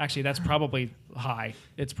 Actually, that's probably high.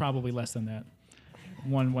 It's probably less than that.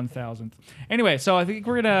 1/1000th. Anyway, so I think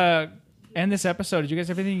we're gonna end this episode. Did you guys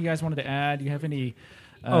have anything you guys wanted to add? Do you have any?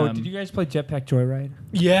 Did you guys play Jetpack Joyride?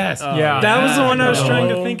 Yes. Yeah. That was the one I was bro. trying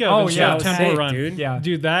to think of. Oh, instead yeah. of That was Temple sick, Run. dude. Yeah.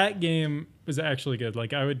 Dude, that game was actually good.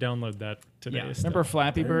 Like I would download that today. Yeah. still. Remember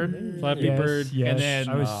Flappy Bird? Flappy Yes, Bird? yes. And then-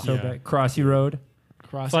 I was so Yeah. bad. Crossy Road.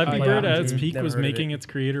 Cross. Flappy yeah. Bird at its dude. peak Never was heard of making it. its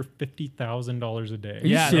creator $50,000 a day. you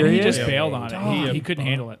Yeah, and then he serious? just bailed on it. Yeah. He couldn't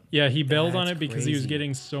handle it. Yeah, he bailed on That's it because he was crazy.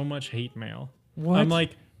 getting so much hate mail. What? I'm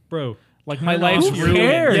like, bro, Like my turn life's off Who your-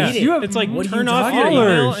 cares? Yeah, You have it's like what are turn you off your talking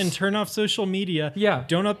email about? and turn off social media. Yeah.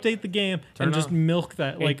 Don't update the game and just on. milk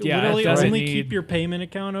that. Like yeah, it literally doesn't only need- keep your payment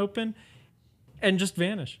account open and just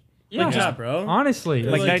vanish. Yeah, Good job, bro. Honestly.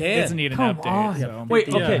 Like Like, that yeah. doesn't need an Come update. on. So. Wait,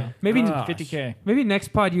 Yeah. okay. Maybe Gosh. 50K. maybe next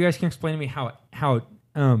pod you guys can explain to me how Ad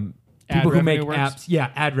people who make revenue works?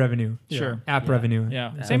 apps, ad revenue. Sure. App revenue.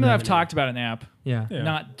 Yeah. Ad Same that I've revenue. talked about an app. Yeah. Yeah.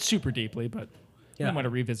 Not super deeply, but Yeah. I want to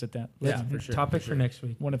revisit that. Yeah, for sure. Topic for for sure. next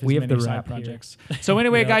week. One of his we have many the side wrap here. projects. So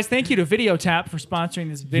anyway, guys, thank you to VideoTap for sponsoring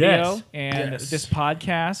this video Yes. and Yes. this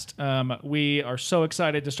podcast. We are so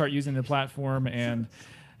excited to start using the platform and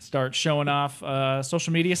start showing off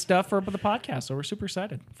social media stuff for the podcast. So we're super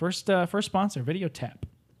excited. First sponsor, VideoTap.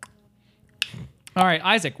 All right,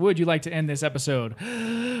 Isaac, would you like to end this episode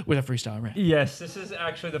with a freestyle rap? Yes, this is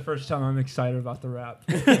actually the first time I'm excited about the wrap.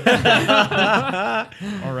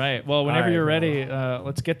 All right. Well, whenever right, you're bro. ready,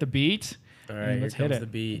 let's get the beat. All and right, here let's hit comes it. the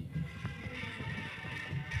beat.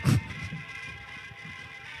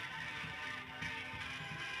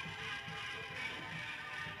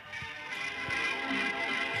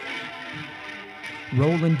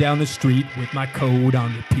 Rolling down the street with my code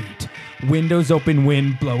on repeat. Windows open,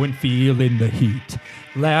 wind blowing, feeling the heat.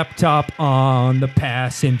 Laptop on the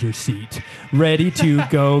passenger seat. Ready to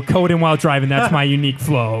go. Coding while driving, that's my unique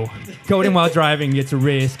flow. Coding while driving, it's a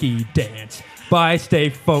risky dance. But I stay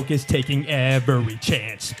focused, taking every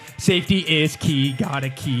chance. Safety is key, gotta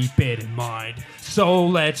keep it in mind. So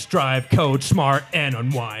let's drive, code smart and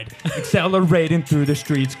unwind. Accelerating through the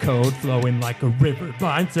streets, code flowing like a river.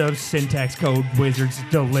 Lines of syntax, code wizards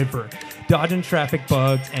deliver. Dodging traffic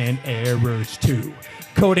bugs and errors too.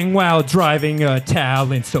 Coding while driving, a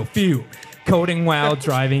talent so few. Coding while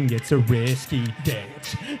driving, it's a risky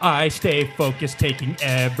dance. I stay focused, taking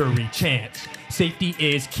every chance. Safety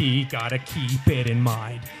is key, gotta keep it in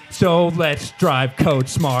mind. So let's drive, code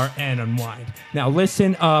smart and unwind. Now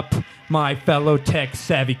listen up, my fellow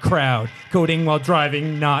tech-savvy crowd. Coding while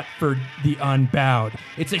driving, not for the unbowed.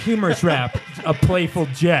 It's a humorous rap, a playful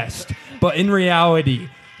jest. But in reality,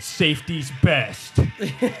 safety's best.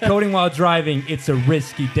 Coding while driving, it's a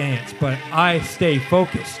risky dance. But I stay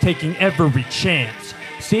focused, taking every chance.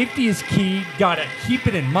 Safety is key, gotta keep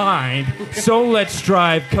it in mind. So let's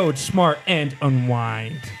drive, code smart, and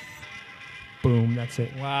unwind. Boom, that's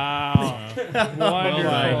it. Wow. Wonderful. Oh my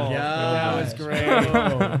God. That was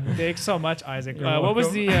great. Thanks so much, Isaac. What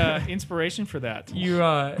was the inspiration for that?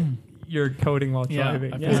 You're coding while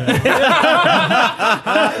driving.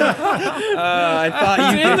 I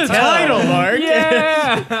thought you could tell, Mark.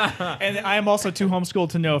 Yeah. And I am also too homeschooled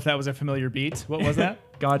to know if that was a familiar beat. What was that?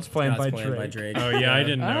 God's Plan That's by playing by Drake. Drake. Oh yeah, I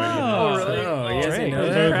didn't know. Oh, Really? Oh, yes, Drake. you know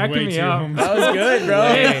Both that. cracking way me too up. home- That was good, bro.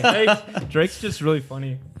 Hey, Drake's just really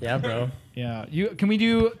funny. Yeah, bro. Yeah.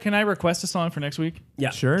 Can I request a song for next week?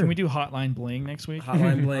 Yeah. Sure. Can we do Hotline Bling next week?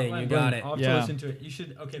 Hotline Bling, you got it. I'll have Yeah. to listen to it. You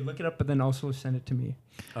should look it up, but then also send it to me.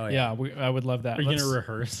 Oh Yeah, I would love that. Are you Let's- gonna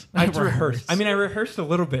rehearse? I have to rehearse. I mean, I rehearsed a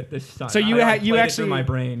little bit this time. So you I had- you played it actually- through my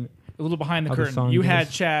brain. a little behind the How the curtain. song You goes. had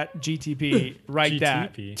Chat GTP write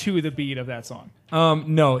that GTP. to the beat of that song.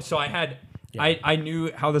 No. So I had, I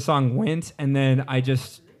knew how the song went, and then I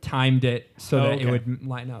just timed it so that Okay. it would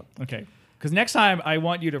line up. Okay. Because next time I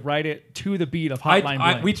want you to write it to the beat of Hotline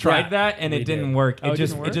Bling. We tried that and we it didn't did. work. Oh, It it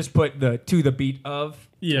just didn't work? it just put the to the beat of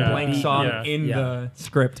Yeah. blank song Yeah. in Yeah. the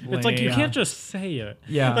script. It's like you Yeah. can't just say it.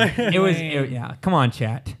 Yeah, yeah. Come on,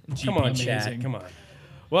 chat. Come on, Amazing. chat. Come on.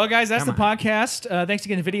 Well, guys, that's Come the podcast. Thanks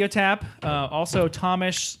again to Video Tap. Also,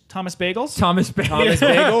 Thomas Bagels. Thomas Bay. Thomas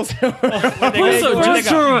Bagels.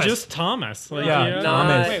 Also, just Thomas. Like, Yeah, Nice.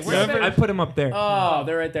 Thomas. Wait, where's I put him up there. Oh,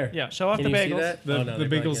 they're right there. Yeah, show off Can the you see bagels. that? The, Oh, no, the they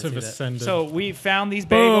probably bagels can't have see that. ascended. So we found these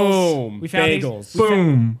bagels. Boom. We found Bagels. These,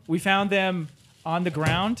 Boom. we found them on the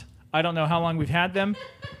ground. I don't know how long we've had them.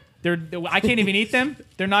 I can't even eat them.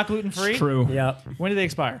 They're not gluten free. True. Yep. When do they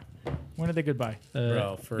expire? When are they goodbye?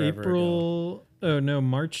 Bro, forever April. Oh no,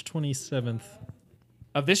 March 27th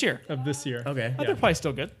Of this year. of this year. Okay. Oh, they're probably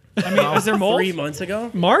still good. I mean, is there mold? 3 months ago?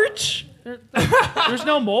 March? There's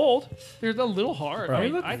no mold. They're a little hard. I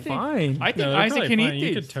mean, look I think fine. I think No, they're Isaac probably can fine. eat You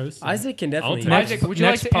these. could toast them. Isaac can definitely. I'll eat take Isaac, would you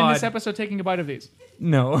like Next to end this pod. episode taking a bite of these?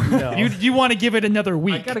 No. No. You want to give it another I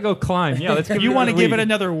week? gotta go climb. Yeah, let's give You want to give it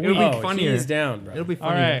another week? It'll be Oh, funnier. he's down, bro. It'll be All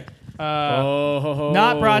funnier. right.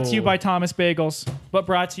 Not brought to you by Thomas Bagels, but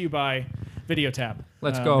brought to you by Video Tap.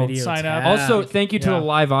 Let's go. Video Sign up. Tap. Also, thank you to Yeah. the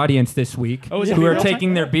live audience this week Oh, is it who are B-Real taking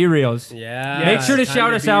time? their B-reels. Yeah. Make sure to it's time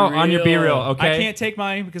shout us be out on your real. B-reel, okay? I can't take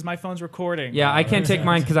mine because my phone's recording. Yeah, I can't take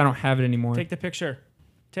mine because I don't have it anymore. Take the picture.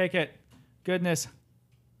 Take it. Goodness.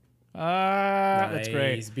 That's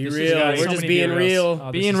great. Nice. Be This has real. got We're so just many being B-reels. real.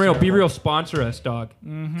 Oh, this Being is real. terrible. Be real. Sponsor us, dog.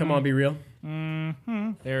 Come on, be real.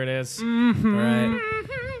 There it is. All right.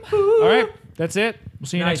 All right. That's it. We'll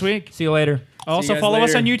see you next week. See you later. Also, guys follow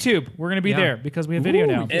us later. on YouTube. We're going to be Yeah. there because we have video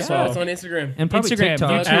now. And follow us on Instagram. And probably Instagram,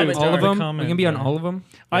 TikTok. YouTube. All of them. Comment. We can be on all of them.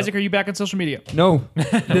 Isaac, are you back on social media? No.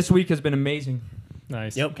 This week has been amazing.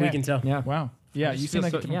 Nice. Yep, we Okay. can tell. Yeah. Wow. Yeah, just you seem feel like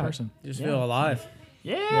a so- different yeah. person. Just feel alive.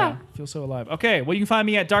 Yeah. Feel so alive. Okay. Well, you can find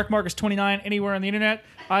me at DarkMarcus29 anywhere on the internet.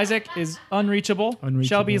 Isaac is unreachable. Unreachable.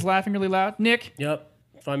 Shelby is laughing really loud. Nick, Yep.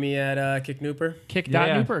 Find me at Kick Nooper.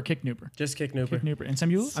 Kick.Nooper or Kick Nooper? Just Kick Nooper. Kick Nooper. And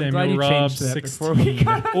Samuel? glad Samuel you Rob changed that before we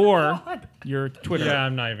 16. Or your Twitter. Yeah,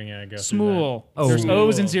 I'm not even gonna go. through Smool. Oh. There's Smool.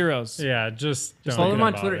 O's and zeros. that. Yeah, just don't Follow him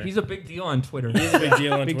on bother. Twitter. He's a big deal on Twitter. He's a big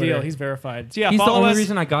deal on Big Twitter. deal. He's verified. So yeah, He's the follow only us.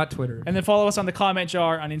 reason I got Twitter. And then follow us on the comment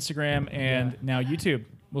jar on Instagram and now YouTube.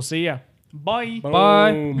 We'll see ya. Bye. Boom.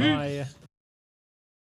 Bye. Bye.